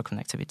this ultra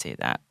connectivity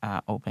that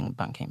open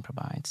banking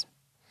provides.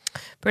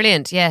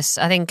 Brilliant. Yes,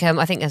 I think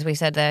as we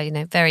said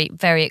there, very,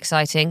 very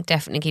exciting.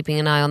 Definitely keeping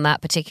an eye on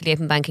that. Particularly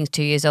open banking's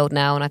 2 years old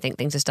now, and I think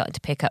things are starting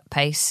to pick up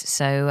pace.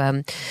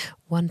 So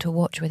one to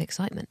watch with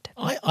excitement.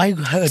 I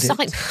heard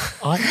it.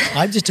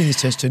 I'm just doing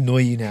this just to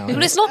annoy you now.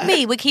 Well, it's not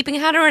me. We're keeping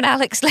Hannah and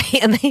Alex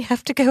late, and they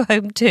have to go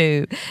home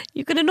too.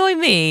 You can annoy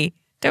me.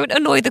 Don't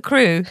annoy the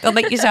crew. They'll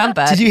make you sound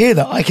bad. Did you hear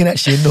that? I can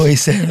actually annoy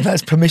Sarah.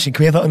 That's permission.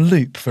 Can we have that on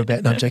loop for a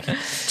bit? No, I'm joking.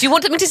 Do you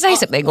want me to say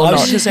something or not? I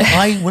was just going to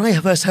say, when I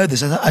first heard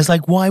this, I was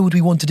like, why would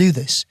we want to do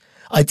this?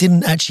 I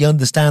didn't actually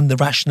understand the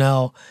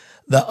rationale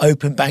that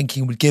open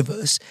banking would give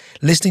us.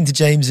 Listening to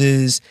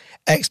James's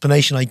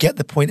explanation, I get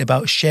the point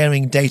about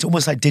sharing data,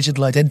 almost like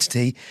digital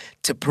identity,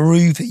 to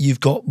prove that you've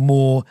got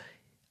more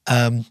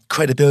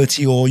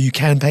credibility or you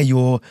can pay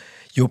your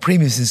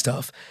premiums and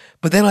stuff.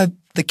 But then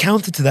the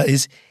counter to that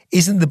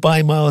isn't the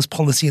buy miles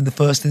policy in the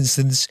first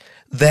instance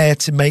there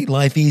to make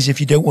life easier if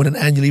you don't want an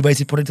annually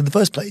rated product in the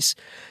first place?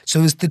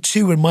 So as the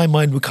two in my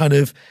mind were kind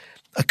of,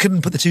 I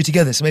couldn't put the two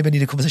together, so maybe I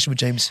need a conversation with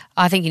James.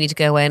 I think you need to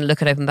go away and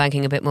look at open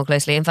banking a bit more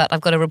closely. In fact,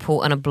 I've got a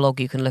report and a blog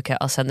you can look at.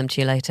 I'll send them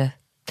to you later.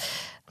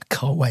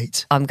 Can't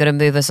wait. I'm going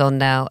to move us on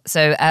now.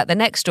 So the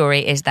next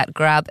story is that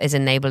Grab is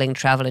enabling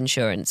travel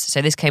insurance.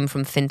 So this came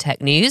from FinTech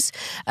News.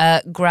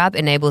 Grab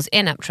enables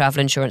in-app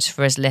travel insurance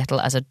for as little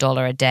as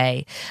 $1 a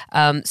day.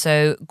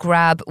 So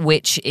Grab,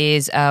 which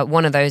is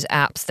one of those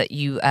apps that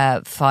you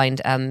find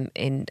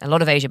in a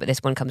lot of Asia, but this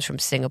one comes from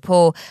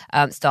Singapore,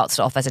 starts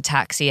off as a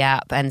taxi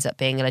app, ends up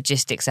being a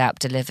logistics app,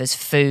 delivers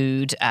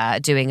food,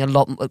 doing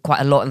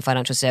quite a lot in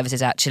financial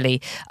services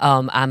actually,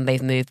 and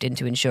they've moved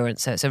into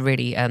insurance. So it's a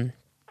really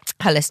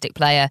holistic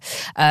player.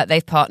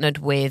 They've partnered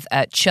with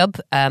Chubb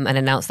and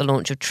announced the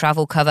launch of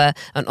Travel Cover,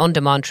 an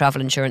on-demand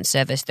travel insurance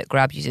service that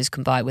Grab users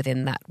can buy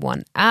within that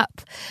one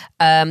app.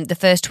 The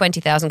first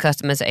 20,000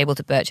 customers are able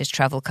to purchase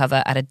Travel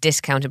Cover at a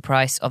discounted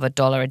price of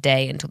 $1 a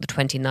day until the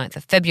 29th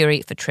of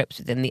February for trips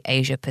within the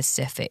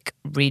Asia-Pacific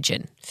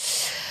region.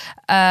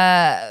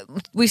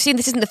 We've seen,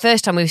 this isn't the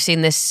first time we've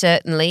seen this,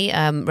 certainly.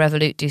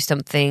 Revolut do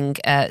something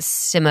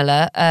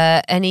similar.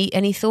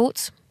 Any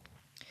thoughts?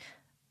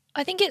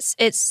 I think it's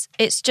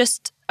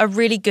just a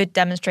really good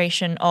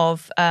demonstration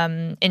of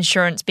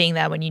insurance being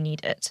there when you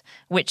need it,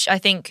 which I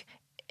think,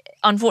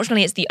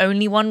 unfortunately, it's the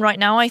only one right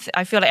now. I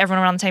feel like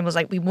everyone around the table is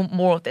like, we want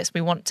more of this.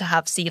 We want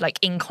to see like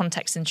in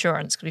context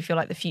insurance because we feel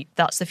like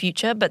that's the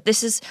future. But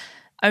this is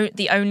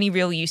the only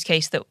real use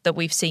case that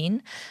we've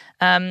seen,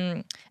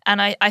 and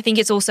I think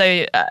it's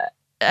also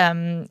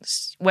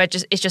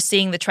it's just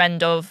seeing the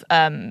trend of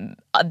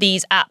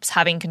these apps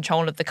having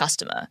control of the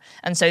customer,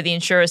 and so the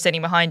insurers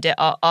sitting behind it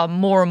are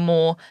more and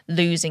more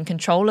losing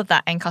control of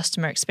that end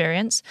customer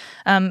experience.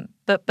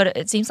 But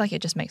it seems like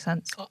it just makes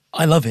sense.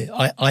 I love it.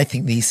 I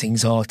think these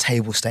things are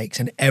table stakes,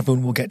 and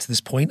everyone will get to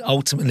this point.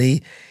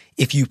 Ultimately,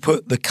 if you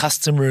put the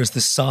customer as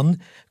the sun,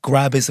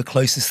 Grab is the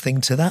closest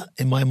thing to that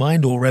in my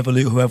mind, or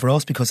Revolut, or whoever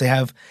else, because they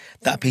have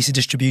that piece of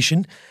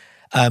distribution.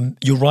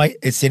 You're right,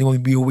 it's the only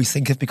one we always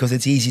think of because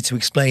it's easy to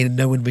explain and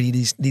no one really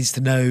needs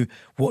to know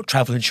what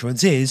travel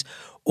insurance is.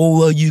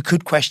 Although you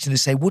could question and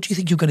say, what do you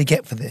think you're going to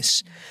get for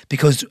this?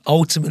 Because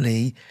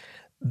ultimately,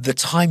 the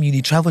time you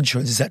need travel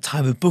insurance is that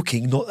time of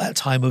booking, not that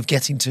time of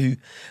getting to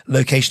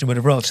location or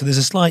whatever else. So there's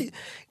a slight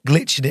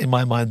glitch in it in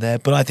my mind there,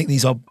 but I think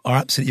these are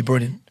absolutely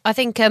brilliant. I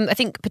think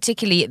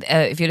particularly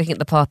if you're looking at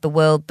the part of the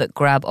world that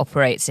Grab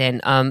operates in,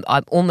 I'm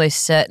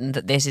almost certain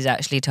that this is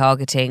actually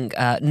targeting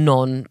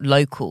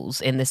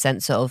non-locals in the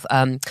sense of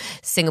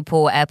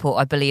Singapore Airport,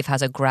 I believe,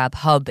 has a Grab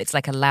hub. It's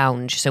like a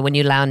lounge. So when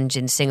you lounge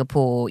in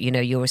Singapore,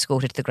 you're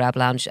escorted to the Grab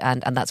lounge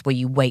and that's where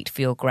you wait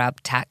for your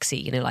Grab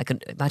taxi.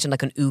 Imagine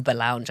like an Uber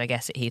lounge, I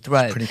guess, at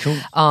Heathrow. That's pretty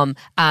cool.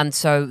 And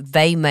so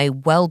they may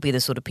well be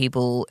the sort of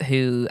people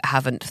who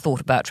haven't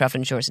thought about travel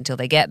insurance until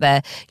they get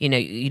there.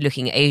 You're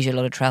looking at Asia, a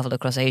lot of travel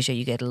across Asia,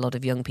 you get a lot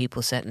of young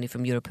people, certainly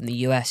from Europe and the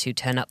US, who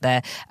turn up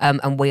there.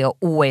 And we are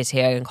always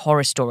hearing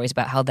horror stories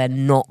about how they're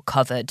not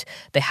covered.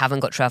 They haven't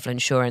got travel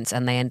insurance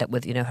and they end up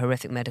with,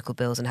 horrific medical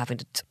bills and having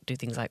to do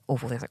things like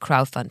awful things like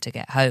crowdfund to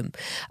get home.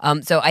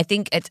 So I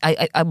think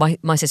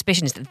my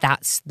suspicion is that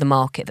that's the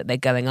market that they're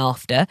going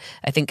after.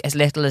 I think as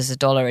little as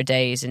 $1 a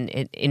day is an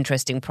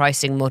interesting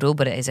pricing model,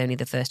 but it is only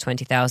the first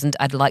 20,000.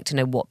 I'd like to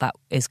know what that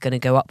is going to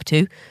go up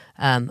to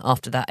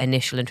after that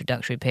initial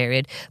introductory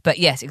period. But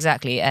yes,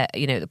 exactly.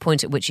 The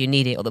point at which you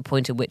need it or the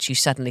point at which you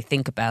suddenly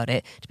think about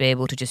it, to be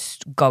able to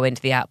just go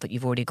into the app that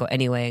you've already got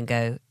anyway and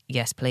go,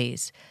 yes,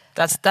 please.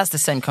 That's the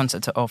same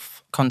concept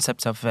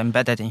of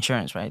embedded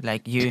insurance, right?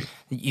 Like you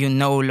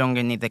no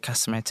longer need the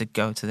customer to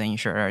go to the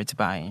insurer to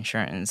buy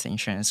insurance.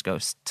 Insurance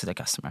goes to the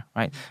customer,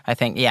 right? I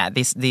think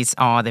these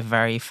are the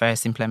very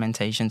first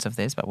implementations of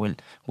this, but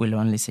we'll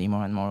only see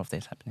more and more of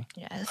this happening.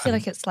 Yeah, I feel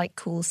like it's like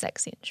cool,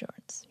 sexy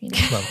insurance.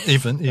 Well,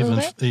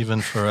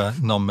 even for a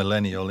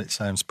non-millennial, it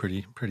sounds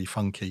pretty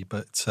funky.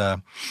 But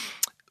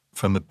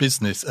from a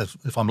business,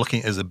 if I'm looking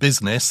at it as a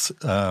business.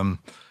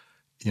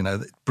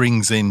 It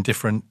brings in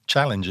different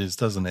challenges,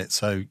 doesn't it?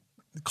 So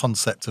the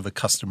concept of a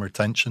customer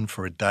retention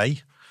for a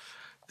day,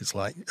 it's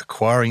like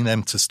acquiring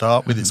them to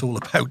start with. It's all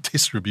about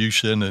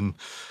distribution and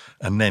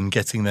then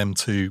getting them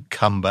to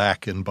come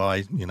back and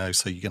buy,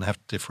 so you're going to have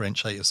to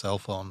differentiate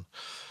yourself on,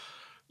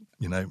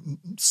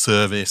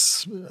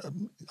 service.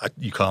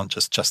 You can't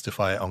just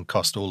justify it on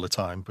cost all the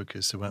time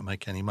because it won't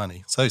make any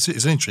money. So it's an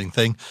interesting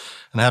thing.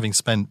 And having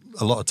spent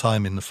a lot of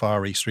time in the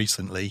Far East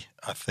recently,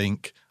 I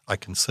think I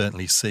can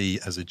certainly see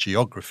as a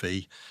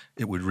geography,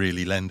 it would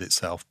really lend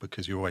itself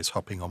because you're always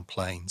hopping on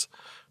planes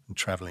and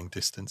travelling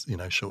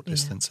short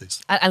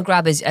distances. And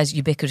Grab is as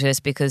ubiquitous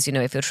because,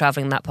 if you're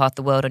travelling that part of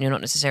the world and you're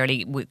not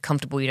necessarily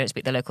comfortable, you don't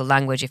speak the local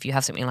language, if you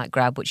have something like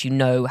Grab, which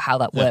how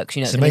that works,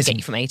 it's going to get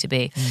you from A to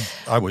B.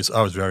 I was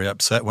very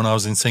upset when I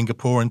was in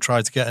Singapore and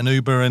tried to get an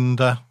Uber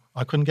and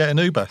I couldn't get an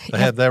Uber. They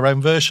had their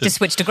own version. Just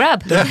switch to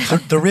Grab.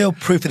 The real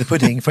proof of the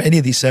pudding for any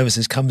of these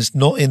services comes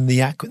not in the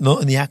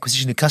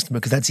acquisition of customer,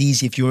 because that's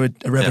easy if you're a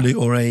Revolut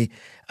or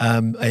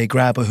a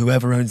Grab or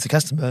whoever owns the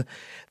customer.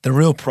 The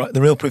real proof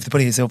of the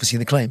pudding is obviously in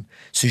the claim.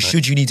 So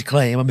should you need to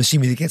claim, I'm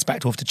assuming it gets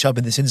back off to Chubb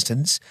in this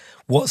instance.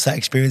 What's that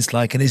experience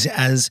like? And is it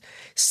as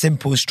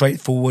simple,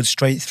 straightforward,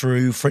 straight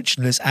through,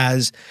 frictionless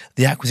as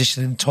the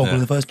acquisition and toggle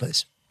in the first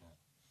place?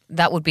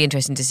 That would be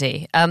interesting to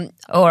see.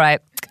 All right,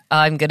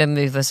 I'm going to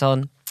move us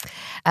on.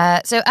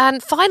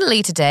 And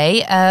finally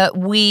today,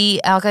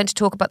 we are going to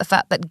talk about the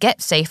fact that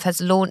GetSafe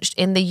has launched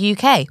in the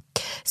UK.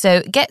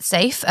 So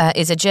GetSafe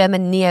is a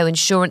German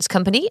neo-insurance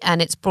company, and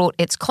it's brought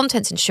its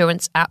contents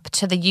insurance app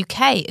to the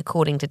UK,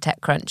 according to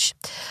TechCrunch.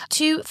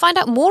 To find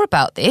out more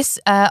about this,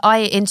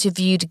 I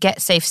interviewed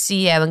GetSafe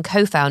CEO and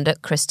co-founder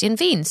Christian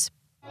Wiens.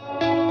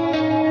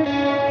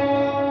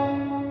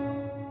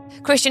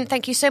 Christian,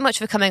 thank you so much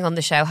for coming on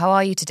the show. How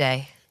are you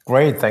today?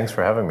 Great, thanks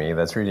for having me.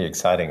 That's really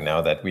exciting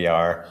now that we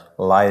are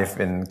live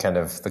in kind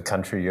of the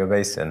country you're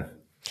based in.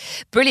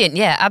 Brilliant,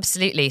 yeah,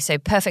 absolutely. So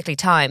perfectly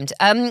timed.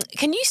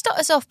 Can you start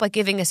us off by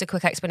giving us a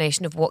quick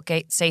explanation of what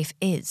GetSafe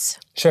is?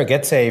 Sure,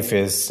 GetSafe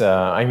is,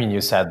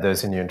 you said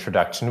this in your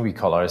introduction, we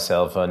call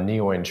ourselves a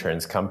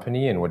neo-insurance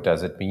company. And what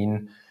does it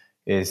mean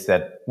is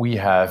that we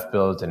have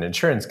built an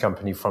insurance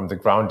company from the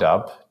ground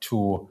up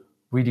to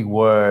really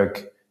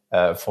work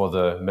for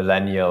the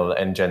millennial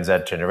and Gen Z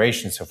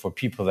generation. So for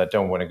people that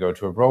don't want to go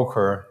to a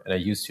broker and are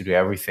used to do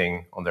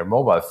everything on their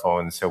mobile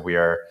phone. So we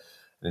are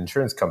an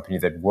insurance company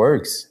that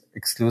works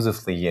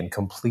exclusively and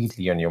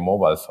completely on your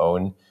mobile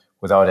phone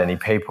without any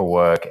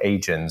paperwork,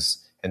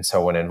 agents, and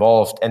so on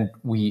involved. And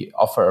we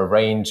offer a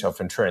range of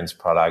insurance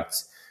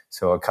products.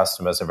 So our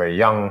customers are very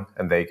young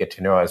and they get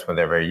to know us when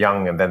they're very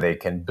young, and then they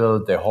can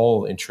build their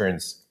whole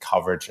insurance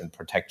coverage and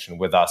protection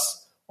with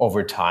us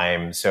over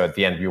time. So at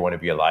the end, we want to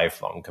be a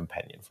lifelong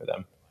companion for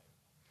them.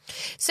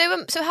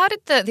 So how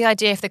did the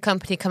idea of the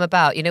company come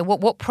about? You know,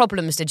 what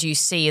problems did you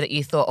see that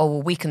you thought, oh,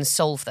 well, we can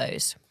solve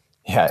those?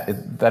 Yeah,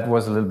 that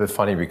was a little bit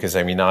funny because,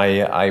 I mean,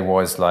 I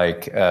was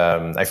like,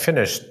 I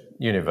finished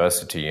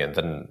university and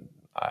then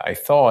I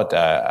thought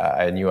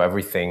I knew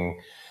everything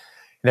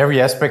in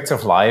every aspect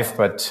of life,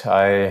 but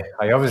I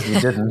obviously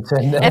didn't.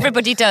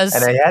 Everybody does.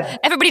 And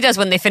Everybody does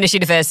when they finish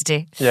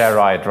university. Yeah,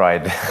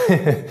 right.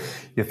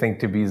 You think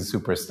to be a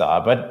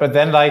superstar, but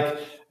then like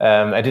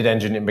I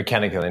did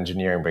mechanical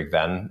engineering back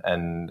then,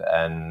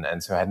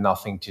 and so I had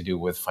nothing to do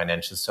with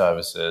financial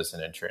services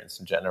and insurance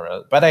in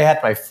general. But I had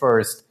my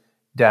first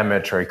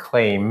damage or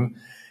claim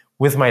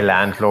with my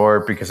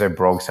landlord because I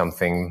broke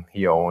something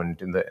he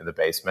owned in the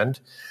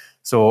basement.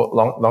 So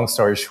long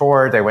story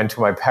short, I went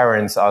to my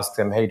parents, asked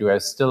them, hey, do I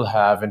still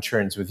have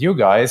insurance with you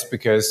guys?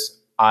 Because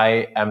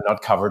I am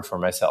not covered for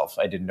myself.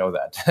 I didn't know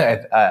that.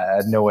 I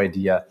had no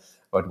idea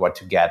about what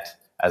to get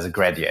as a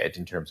graduate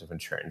in terms of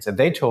insurance. And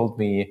they told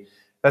me,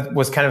 that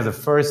was kind of the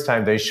first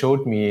time they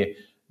showed me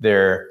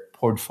their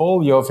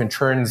portfolio of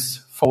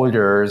insurance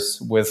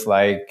folders with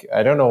like,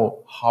 I don't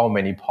know how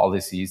many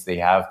policies they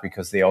have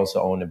because they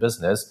also own a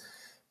business,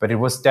 but it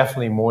was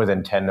definitely more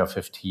than 10 or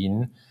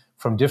 15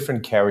 from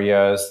different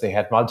carriers. They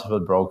had multiple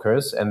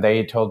brokers, and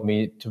they told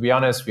me, to be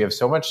honest, we have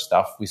so much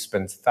stuff. We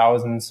spend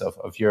thousands of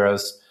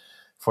euros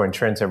for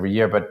insurance every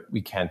year, but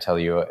we can't tell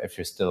you if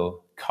you're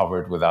still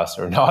covered with us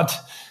or not.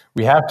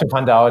 We have to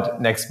find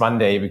out next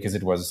Monday because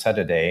it was a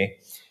Saturday.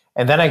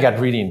 And then I got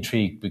really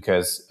intrigued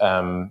because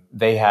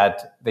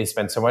they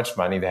spent so much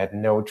money. They had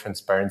no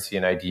transparency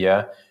and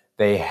idea.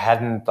 They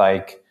hadn't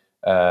like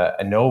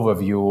an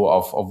overview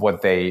of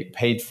what they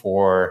paid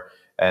for.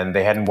 And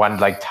they hadn't one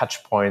like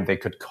touch point they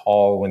could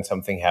call when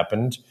something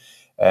happened.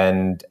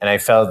 And I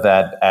felt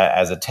that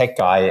as a tech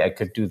guy, I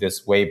could do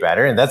this way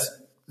better. And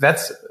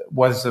that's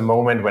was the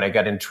moment when I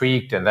got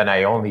intrigued. And then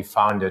I only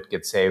found it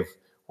get saved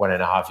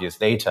 1.5 years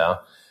later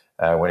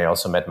when I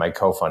also met my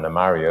co-founder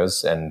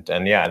Marius. And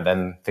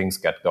then things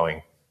got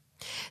going.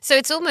 So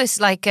it's almost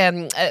like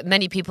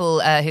many people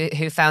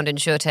who found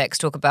insurtechs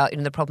talk about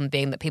the problem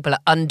being that people are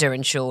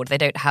underinsured. They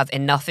don't have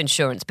enough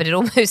insurance. But it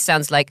almost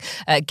sounds like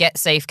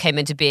GetSafe came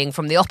into being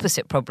from the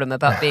opposite problem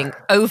about being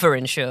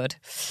overinsured.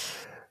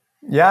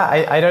 Yeah,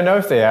 I don't know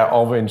if they are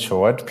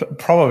overinsured.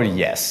 Probably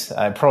yes,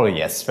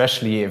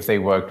 especially if they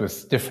worked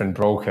with different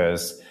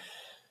brokers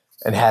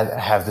and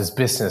have this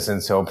business.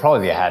 And so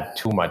probably they had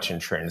too much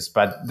insurance.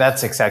 But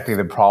that's exactly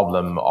the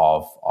problem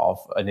of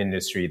an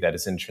industry that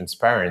is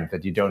intransparent,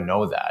 that you don't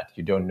know that.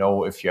 You don't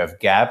know if you have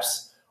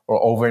gaps or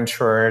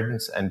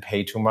overinsurance and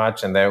pay too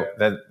much. And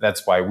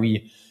that's why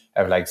we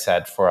have like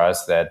said for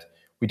us that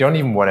we don't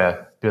even want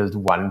to build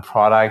one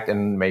product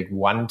and make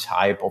one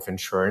type of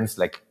insurance,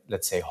 like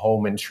let's say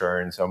home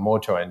insurance or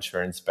motor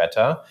insurance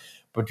better.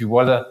 But we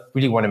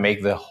really want to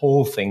make the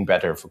whole thing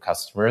better for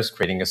customers,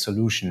 creating a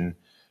solution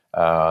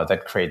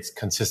that creates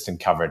consistent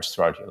coverage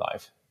throughout your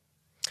life.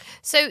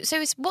 So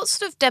what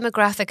sort of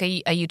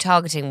demographic are you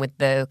targeting with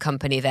the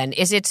company then?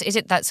 Is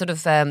it that sort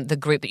of the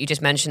group that you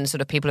just mentioned, sort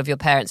of people of your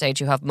parents' age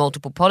who have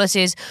multiple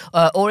policies,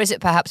 or is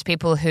it perhaps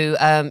people who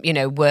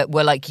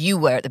were like you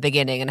were at the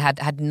beginning and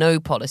had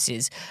no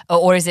policies,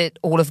 or is it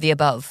all of the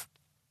above?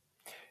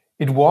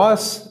 It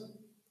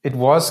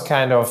was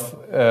kind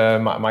of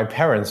my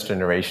parents'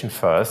 generation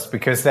first,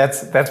 because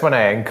that's when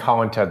I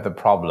encountered the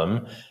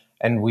problem,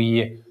 and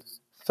we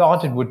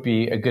thought it would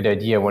be a good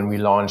idea when we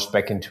launched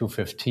back in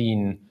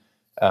 2015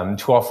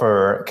 to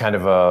offer kind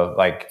of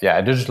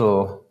a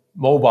digital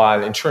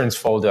mobile insurance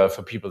folder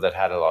for people that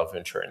had a lot of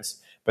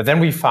insurance. But then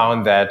we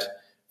found that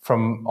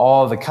from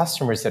all the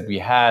customers that we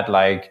had,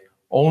 like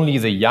only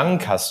the young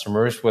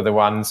customers were the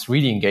ones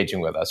really engaging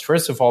with us.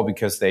 First of all,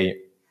 because they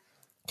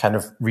kind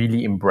of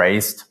really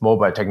embraced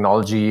mobile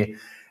technology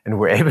and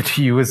were able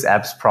to use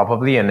apps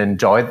properly and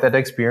enjoyed that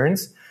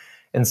experience.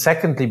 And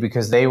secondly,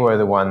 because they were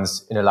the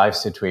ones in a life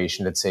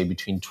situation, let's say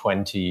between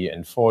 20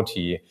 and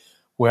 40,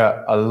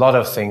 where a lot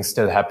of things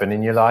still happen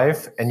in your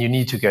life and you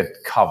need to get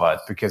covered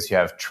because you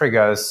have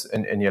triggers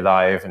in your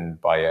life,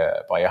 and buy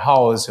a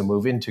house or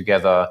move in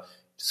together,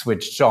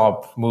 switch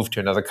job, move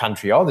to another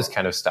country, all this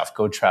kind of stuff,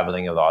 go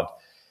traveling a lot.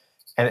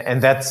 And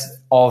that's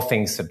all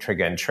things that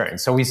trigger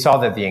insurance. So we saw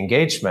that the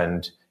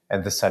engagement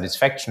and the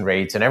satisfaction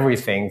rates and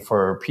everything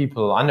for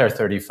people under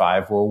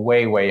 35 were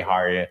way, way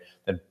higher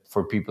than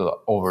for people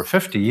over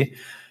 50.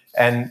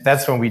 And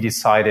that's when we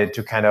decided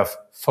to kind of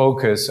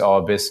focus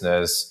our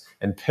business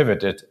and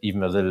pivot it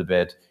even a little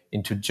bit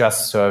into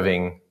just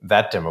serving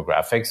that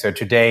demographic. So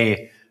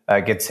today,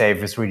 Get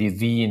Safe is really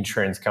the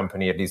insurance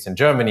company, at least in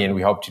Germany, and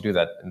we hope to do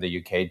that in the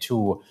UK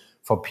too,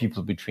 for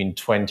people between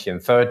 20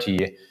 and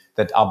 30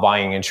 that are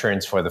buying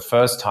insurance for the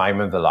first time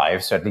in their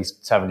life. So at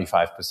least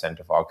 75%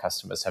 of our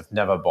customers have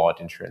never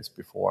bought insurance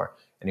before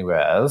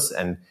anywhere else.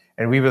 And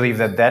we believe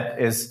that that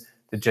is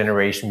the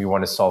generation we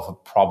want to solve a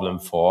problem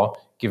for,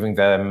 giving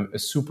them a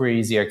super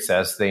easy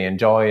access they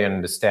enjoy and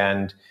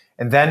understand.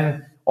 And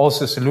then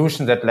also a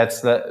solution that lets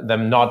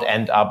them not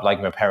end up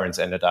like my parents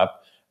ended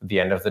up at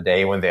the end of the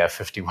day when they are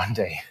 51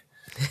 day.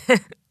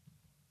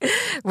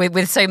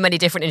 With so many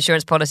different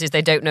insurance policies,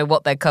 they don't know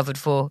what they're covered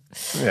for.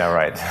 Yeah,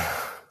 right.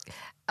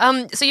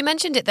 So you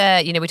mentioned it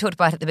there, we talked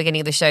about at the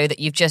beginning of the show that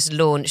you've just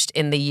launched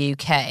in the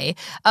UK.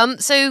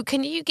 So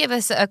can you give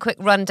us a quick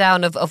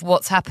rundown of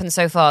what's happened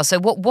so far? So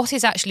what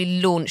is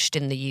actually launched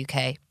in the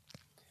UK?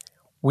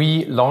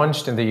 We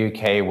launched in the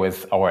UK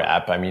with our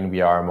app. I mean,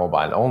 we are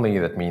mobile only.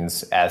 That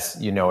means, as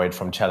you know it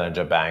from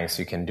challenger banks,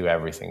 you can do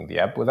everything in the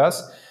app with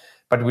us.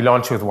 But we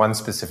launched with one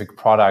specific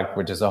product,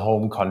 which is a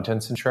home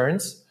contents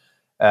insurance,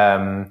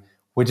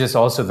 which is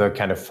also the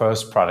kind of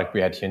first product we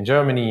had here in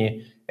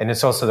Germany. And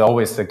it's also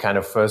always the kind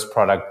of first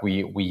product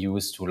we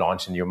use to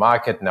launch a new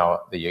market.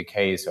 Now, the UK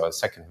is our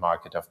second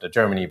market after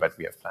Germany, but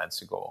we have plans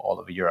to go all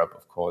over Europe,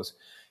 of course.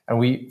 And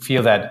we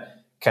feel that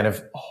kind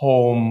of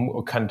home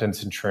or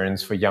contents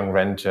insurance for young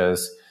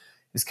renters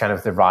is kind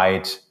of the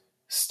right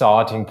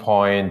starting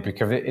point,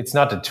 because it's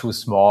not a too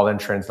small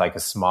insurance like a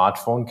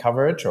smartphone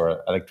coverage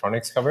or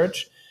electronics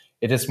coverage.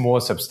 It is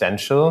more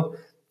substantial,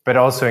 but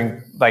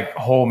also like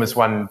home is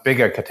one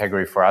bigger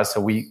category for us.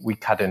 So we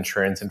cut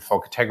insurance in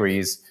 4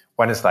 categories.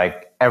 One is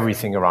like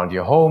everything around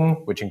your home,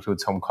 which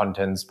includes home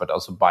contents, but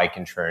also bike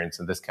insurance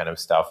and this kind of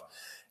stuff.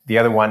 The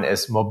other one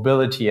is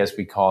mobility, as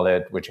we call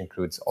it, which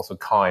includes also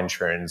car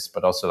insurance,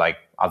 but also like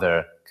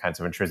other kinds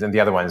of insurance. And the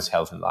other one is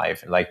health and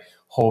life. And like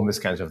home is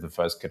kind of the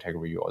first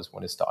category you always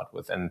want to start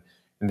with. And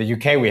in the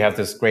UK, we have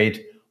this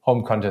great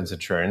home contents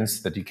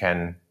insurance that you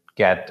can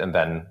get and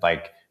then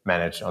like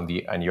manage on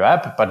your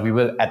app. But we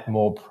will add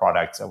more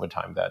products over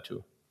time there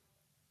too.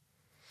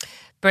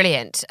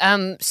 Brilliant.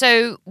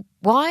 So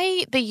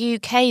why the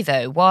UK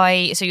though?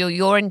 Why? So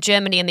you're in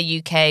Germany and the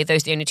UK.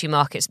 Those are the only 2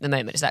 markets at the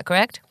moment. Is that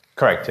correct?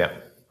 Correct. Yeah.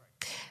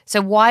 So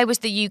why was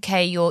the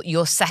UK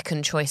your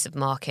second choice of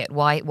market?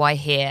 Why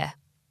here?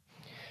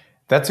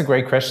 That's a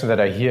great question that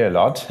I hear a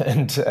lot.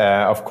 And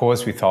of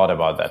course, we thought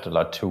about that a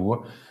lot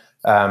too.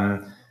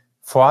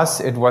 For us,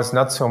 it was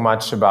not so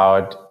much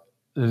about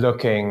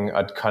looking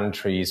at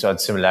countries or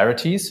at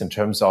similarities in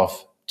terms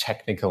of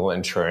technical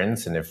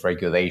insurance and if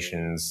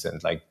regulations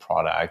and like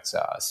products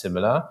are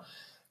similar,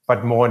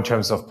 but more in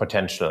terms of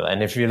potential.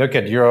 And if you look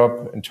at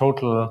Europe in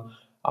total,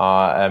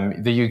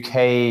 the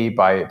UK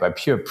by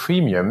pure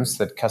premiums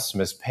that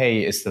customers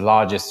pay is the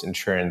largest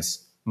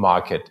insurance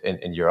market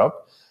in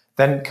Europe.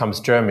 Then comes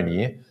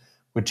Germany,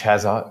 which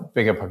has a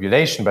bigger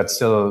population, but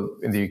still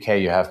in the UK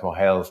you have more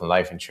health and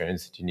life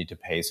insurance that you need to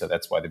pay. So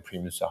that's why the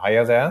premiums are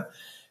higher there.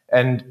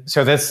 And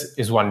so this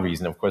is one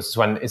reason, of course.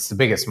 It's the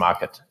biggest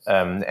market.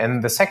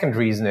 And the second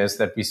reason is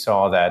that we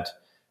saw that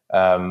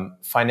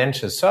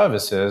financial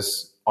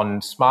services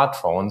on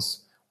smartphones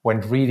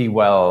went really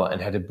well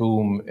and had a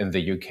boom in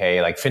the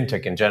UK, like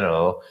fintech in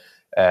general,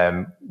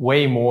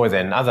 way more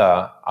than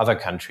other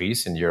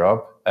countries in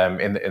Europe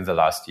in the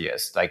last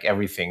years. Like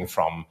everything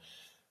from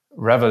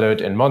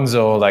Revolut and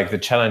Monzo, like the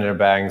challenger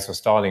banks or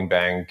Starling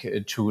Bank,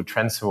 to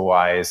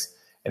TransferWise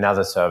and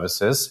other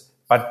services.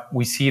 But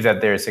we see that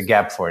there's a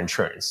gap for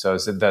insurance. So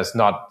there's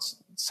not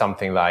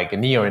something like a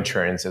neo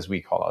insurance, as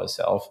we call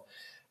ourselves,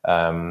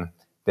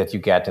 that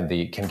you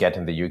can get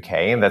in the UK.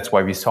 And that's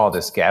why we saw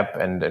this gap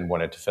and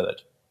wanted to fill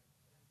it.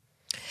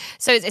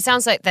 So it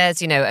sounds like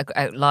there's,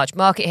 a large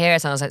market here.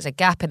 It sounds like there's a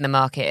gap in the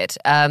market.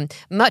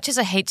 Much as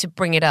I hate to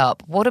bring it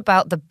up, what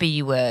about the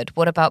B word?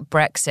 What about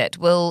Brexit?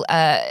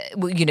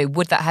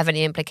 Would that have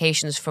any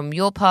implications from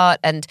your part?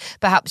 And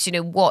perhaps,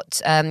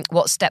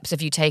 what steps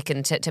have you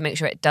taken to make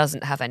sure it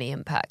doesn't have any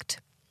impact?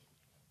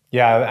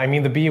 Yeah, I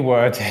mean, the B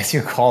word, as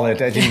you call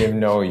it, I didn't even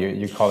know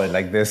you call it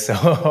like this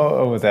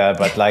over there.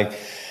 But like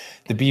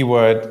the B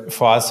word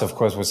for us, of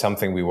course, was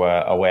something we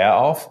were aware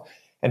of.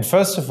 And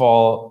first of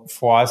all,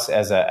 for us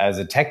as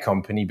a tech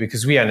company,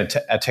 because we are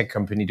a tech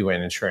company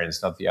doing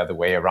insurance, not the other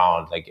way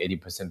around, like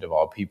 80% of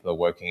our people are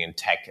working in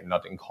tech and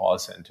not in call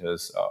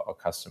centers or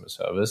customer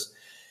service.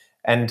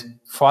 And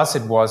for us,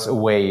 it was a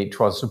way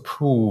to also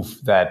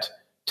prove that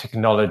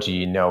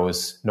technology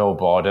knows no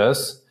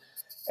borders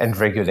and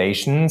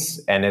regulations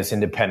and is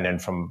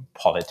independent from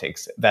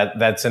politics.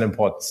 That's an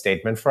important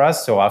statement for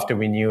us. So after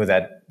we knew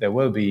that there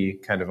will be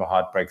kind of a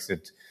hard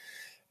Brexit,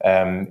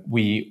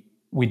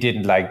 we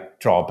didn't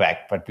draw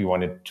back, but we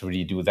wanted to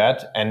redo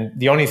that. And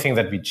the only thing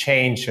that we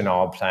changed in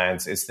our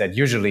plans is that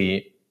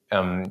usually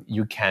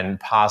you can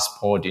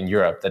passport in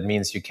Europe. That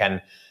means you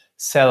can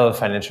sell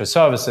financial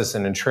services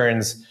and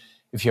insurance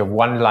if you have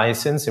one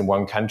license in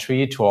one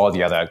country to all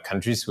the other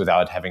countries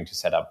without having to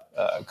set up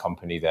a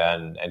company there,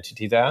 an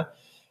entity there.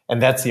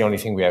 And that's the only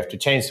thing we have to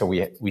change. So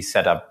we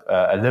set up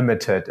a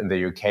limited in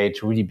the UK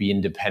to really be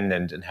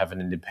independent and have an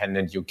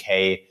independent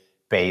UK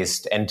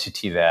based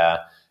entity there.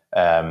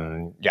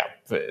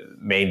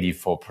 Mainly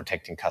for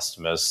protecting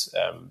customers.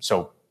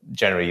 So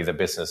generally, the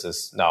business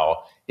is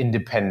now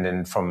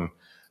independent from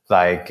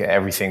like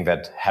everything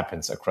that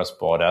happens across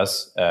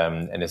borders,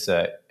 and it's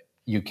a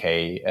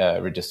UK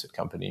registered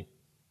company.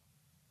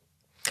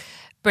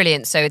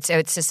 Brilliant. So it's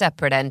a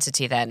separate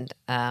entity then.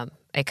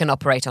 It can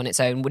operate on its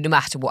own, no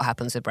matter what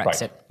happens with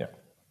Brexit. Right.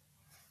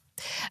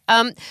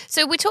 Yeah.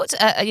 So we talked,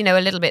 a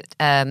little bit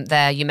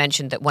there. You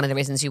mentioned that one of the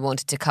reasons you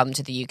wanted to come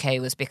to the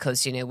UK was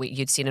because,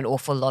 you'd seen an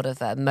awful lot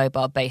of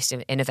mobile-based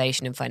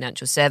innovation in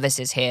financial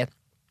services here.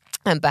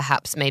 And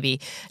perhaps maybe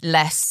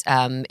less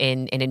in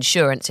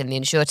insurance, in the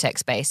insurtech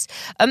space.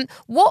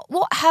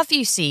 What have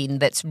you seen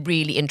that's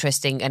really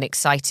interesting and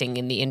exciting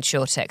in the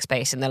insurtech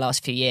space in the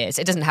last few years?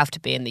 It doesn't have to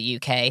be in the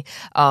UK,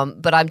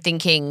 but I'm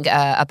thinking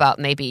about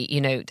maybe,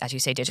 as you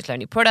say,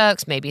 digital-only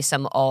products, maybe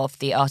some of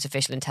the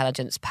artificial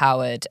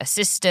intelligence-powered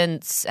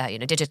assistants,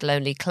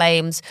 digital-only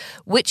claims.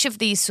 Which of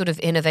these sort of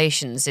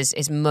innovations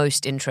is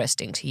most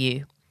interesting to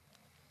you?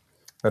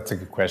 That's a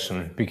good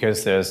question,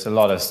 because there's a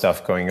lot of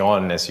stuff going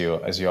on, as you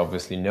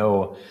obviously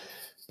know.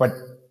 But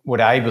what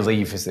I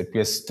believe is that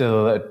we're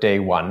still at day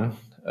one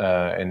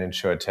in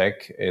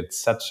insurtech. It's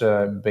such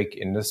a big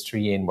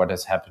industry, and what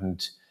has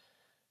happened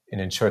in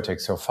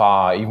insurtech so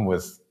far, even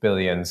with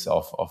billions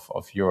of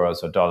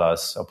euros or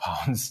dollars or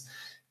pounds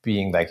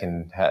being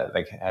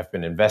have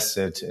been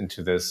invested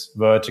into this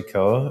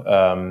vertical.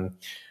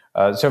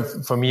 So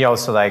for me,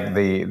 also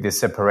the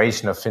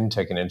separation of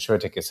fintech and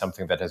insurtech is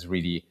something that has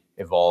really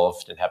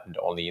evolved and happened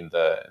only in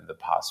the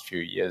past few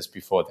years.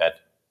 Before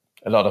that,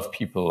 a lot of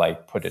people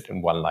put it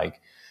in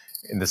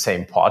in the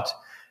same pot.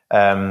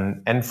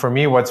 And for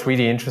me, what's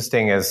really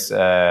interesting is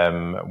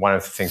one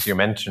of the things you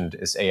mentioned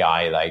is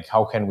AI.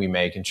 How can we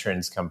make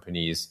insurance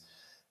companies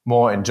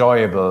more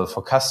enjoyable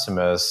for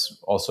customers,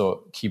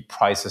 also keep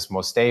prices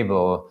more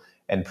stable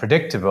and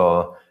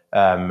predictable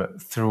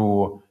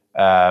through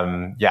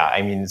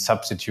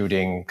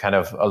substituting kind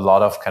of a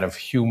lot of kind of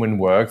human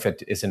work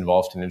that is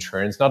involved in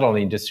insurance, not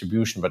only in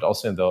distribution, but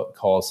also in the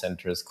call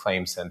centers,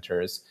 claim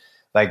centers.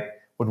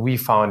 What we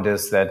found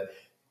is that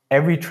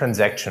every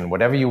transaction,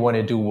 whatever you want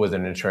to do with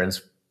an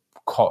insurance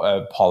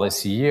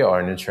policy or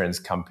an insurance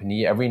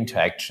company, every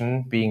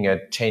interaction, being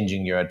it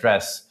changing your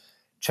address,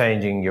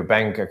 changing your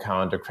bank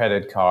account or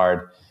credit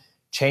card,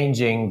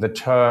 changing the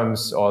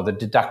terms or the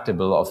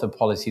deductible of the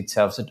policy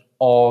itself, it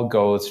all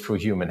goes through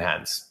human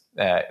hands.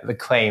 The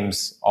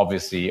claims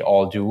obviously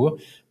all do,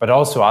 but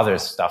also other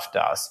stuff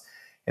does.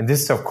 And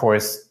this is, of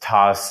course,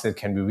 tasks that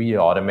can be really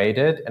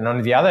automated. And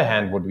on the other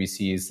hand, what we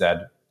see is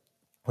that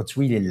what's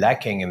really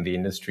lacking in the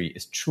industry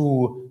is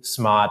true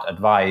smart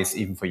advice,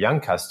 even for young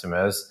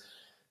customers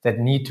that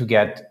need to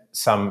get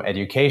some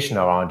education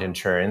around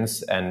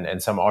insurance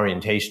and some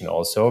orientation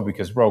also,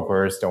 because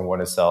brokers don't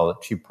want to sell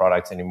cheap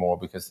products anymore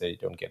because they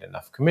don't get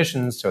enough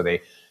commissions. So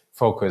they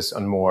focus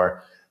on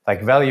more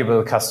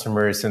valuable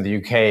customers. In the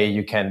UK,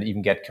 you can't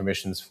even get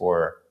commissions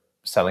for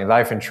selling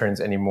life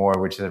insurance anymore,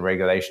 which is a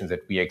regulation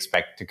that we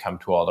expect to come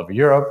to all over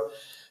Europe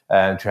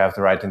and to have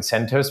the right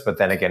incentives. But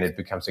then again, it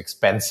becomes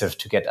expensive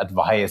to get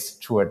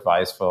true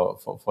advice for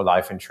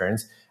life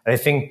insurance. And I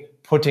think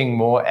putting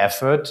more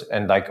effort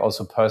and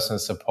also personal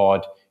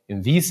support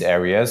in these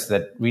areas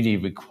that really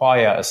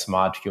require a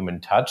smart human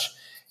touch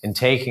and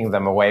taking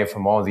them away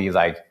from all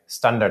the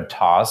standard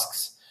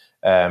tasks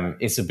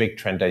is a big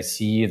trend I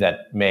see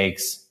that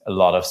makes a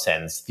lot of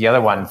sense. The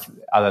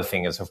other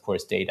thing is, of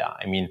course, data.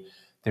 I mean,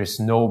 there's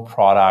no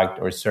product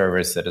or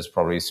service that is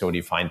probably so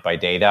defined by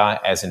data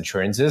as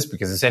insurance is,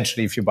 because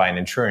essentially if you buy an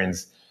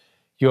insurance,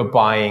 you're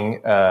buying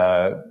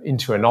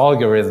into an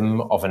algorithm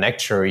of an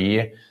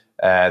actuary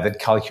that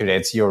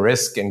calculates your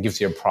risk and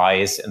gives you a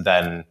price. And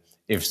then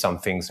if some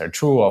things are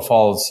true or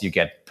false, you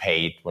get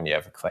paid when you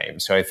have a claim.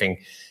 So I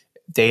think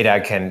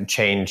data can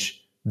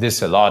change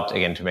this a lot,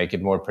 again, to make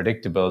it more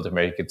predictable, to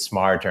make it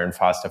smarter and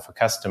faster for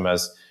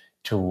customers,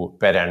 to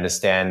better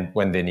understand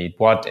when they need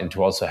what, and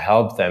to also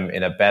help them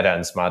in a better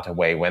and smarter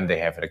way when they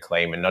have a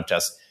claim, and not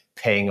just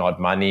paying out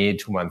money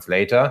 2 months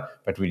later,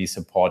 but really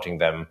supporting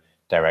them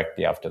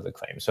directly after the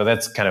claim. So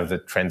that's kind of the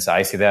trends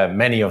I see. There are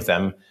many of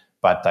them,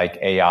 but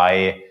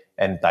AI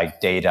and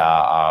data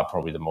are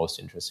probably the most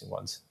interesting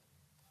ones.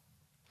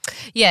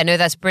 Yeah, no,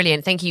 that's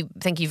brilliant. Thank you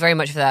very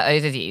much for that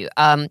overview.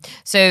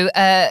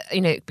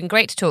 It's been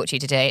great to talk to you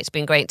today. It's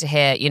been great to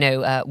hear,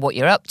 what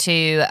you're up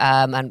to,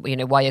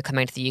 and why you're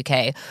coming to the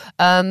UK.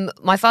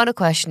 My final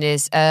question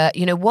is,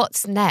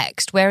 what's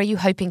next? Where are you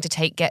hoping to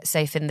take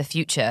GetSafe in the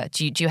future?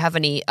 Do you have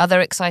any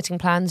other exciting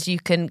plans you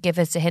can give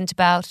us a hint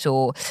about,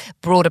 or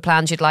broader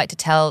plans you'd like to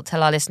tell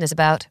our listeners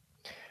about?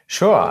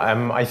 Sure.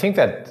 I think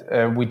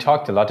that we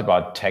talked a lot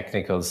about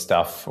technical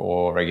stuff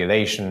or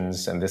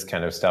regulations and this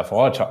kind of stuff.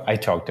 I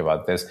talked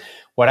about this.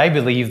 What I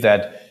believe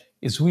that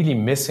is really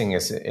missing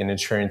in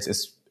insurance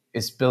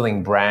is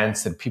building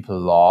brands that people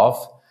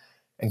love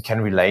and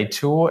can relate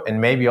to,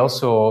 and maybe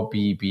also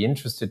be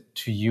interested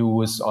to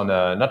use on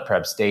a not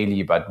perhaps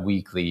daily, but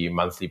weekly,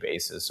 monthly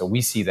basis. So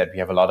we see that we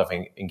have a lot of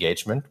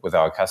engagement with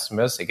our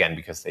customers, again,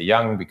 because they're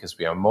young, because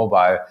we are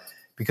mobile,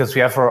 because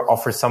we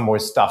offer some more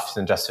stuff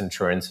than just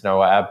insurance in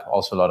our app,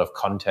 also a lot of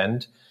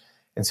content.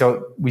 And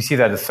so we see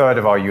that a third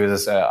of our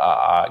users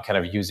are kind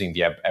of using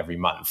the app every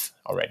month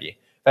already.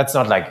 That's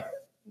not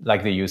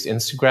like they use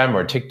Instagram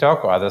or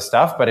TikTok or other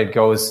stuff, but it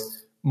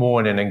goes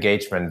more in an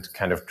engagement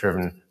kind of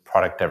driven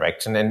product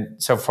direction.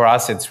 And so for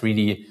us, it's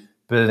really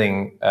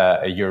building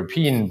a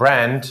European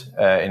brand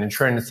in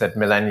insurance that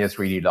millennials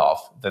really love,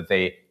 that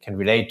they can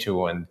relate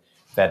to, and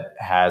that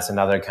has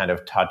another kind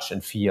of touch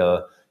and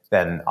feel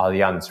than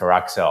Allianz or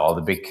AXA, all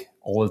the big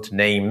old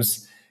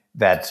names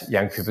that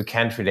young people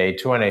can't relate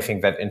to. And I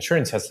think that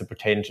insurance has the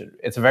potential.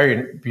 It's a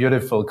very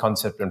beautiful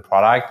concept and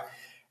product,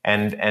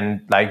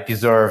 and like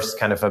deserves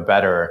kind of a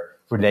better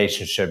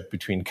relationship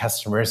between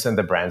customers and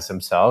the brands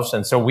themselves.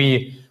 And so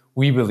we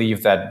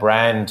believe that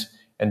brand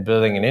and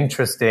building an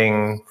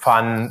interesting,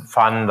 fun,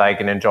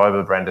 like an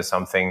enjoyable brand is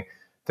something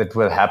that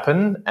will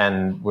happen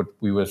and what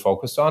we will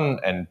focus on,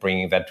 and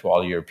bringing that to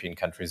all European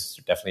countries is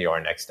definitely our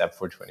next step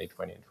for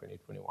 2020 and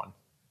 2021.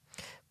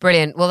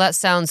 Brilliant. Well, that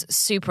sounds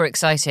super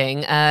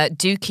exciting.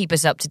 Do keep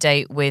us up to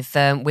date with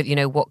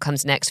what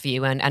comes next for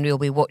you, and we'll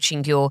be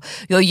watching your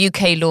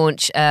UK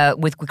launch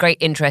with great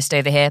interest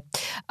over here.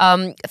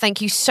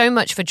 Thank you so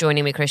much for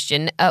joining me,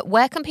 Christian.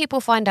 Where can people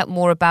find out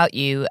more about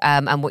you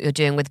and what you're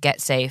doing with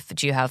GetSafe?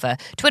 Do you have a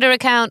Twitter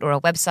account or a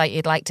website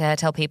you'd like to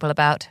tell people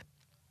about?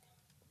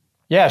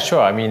 Yeah,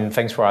 sure. I mean,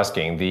 thanks for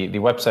asking. The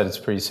website is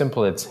pretty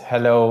simple. It's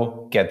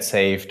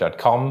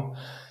hellogetsafe.com.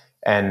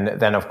 And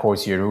then, of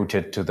course, you're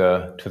routed to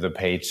the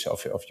page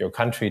of your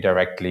country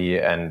directly.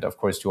 And, of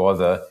course, to all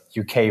the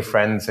UK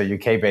friends or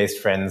UK-based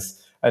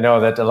friends. I know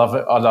that a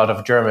lot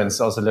of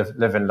Germans also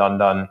live in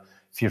London.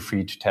 Feel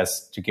free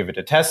to give it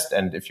a test.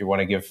 And if you want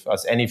to give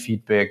us any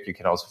feedback, you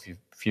can also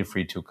feel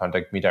free to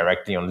contact me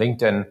directly on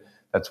LinkedIn.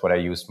 That's what I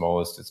use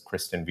most. It's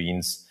Christian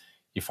Wiens.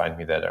 You find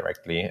me there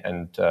directly.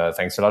 And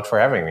thanks a lot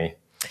for having me.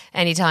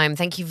 Anytime.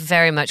 Thank you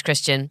very much,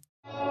 Christian.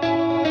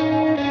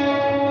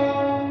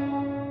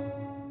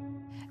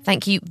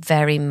 Thank you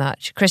very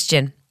much,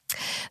 Christian.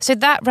 So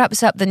that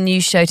wraps up the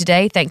news show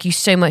today. Thank you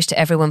so much to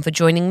everyone for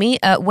joining me.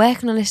 Where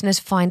can our listeners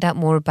find out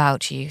more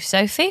about you?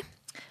 Sophie?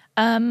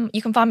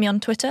 You can find me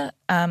on Twitter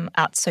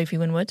at Sophie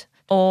Winwood.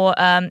 Or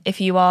if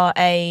you are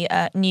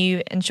a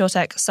new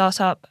insurtech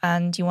startup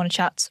and you want to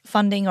chat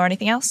funding or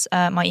anything else,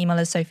 my email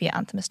is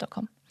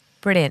sophie@anthemis.com.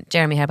 Brilliant.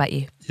 Jeremy, how about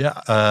you?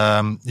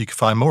 Yeah, you can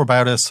find more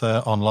about us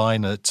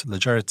online at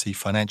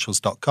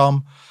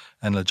legerityfinancials.com.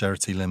 and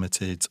Legerity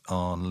Limited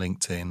on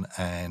LinkedIn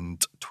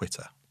and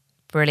Twitter.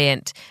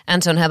 Brilliant.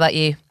 Anton, how about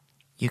you?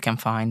 You can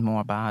find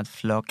more about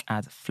Flock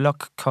at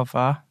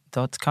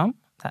flockcover.com.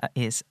 That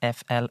is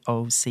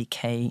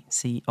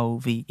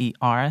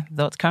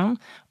FLOCKCOVER.com.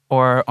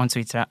 Or on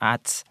Twitter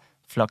at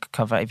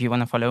flockcover. If you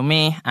want to follow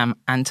me, I'm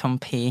Anton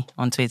P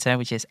on Twitter,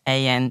 which is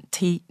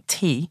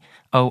ANTTONP.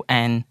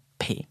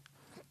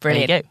 Brilliant. There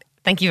you go.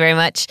 Thank you very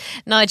much.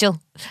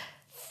 Nigel?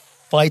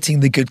 Fighting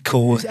the good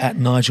cause at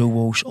Nigel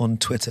Walsh on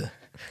Twitter.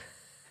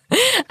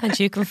 And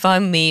you can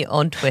find me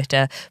on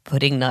Twitter,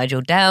 putting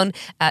Nigel down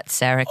at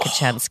Sarah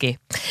Kachansky.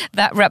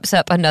 That wraps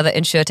up another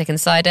InsurTech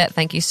Insider.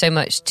 Thank you so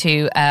much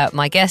to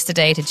my guests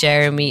today, to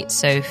Jeremy,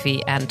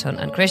 Sophie, Anton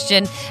and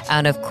Christian,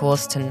 and of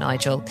course to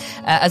Nigel.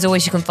 As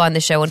always, you can find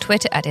the show on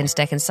Twitter at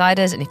InsurTech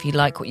Insiders. And if you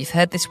like what you've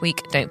heard this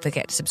week, don't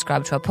forget to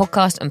subscribe to our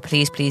podcast, and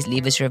please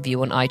leave us a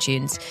review on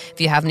iTunes. If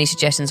you have any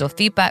suggestions or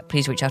feedback,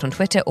 please reach out on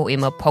Twitter or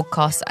email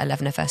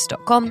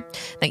podcasts@11fs.com.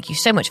 Thank you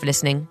so much for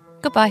listening.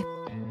 Goodbye.